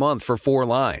per month for 4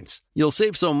 lines. You'll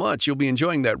save so much you'll be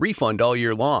enjoying that refund all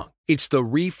year long. It's the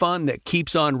refund that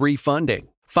keeps on refunding.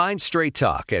 Find Straight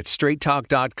Talk at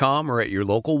straighttalk.com or at your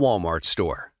local Walmart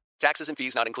store. Taxes and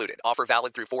fees not included. Offer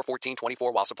valid through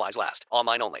 4/14/24 while supplies last.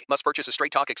 Online only. Must purchase a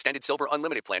Straight Talk Extended Silver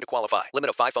Unlimited plan to qualify. Limit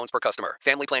of 5 phones per customer.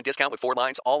 Family plan discount with 4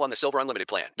 lines, all on the Silver Unlimited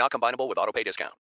plan. Not combinable with auto pay discount.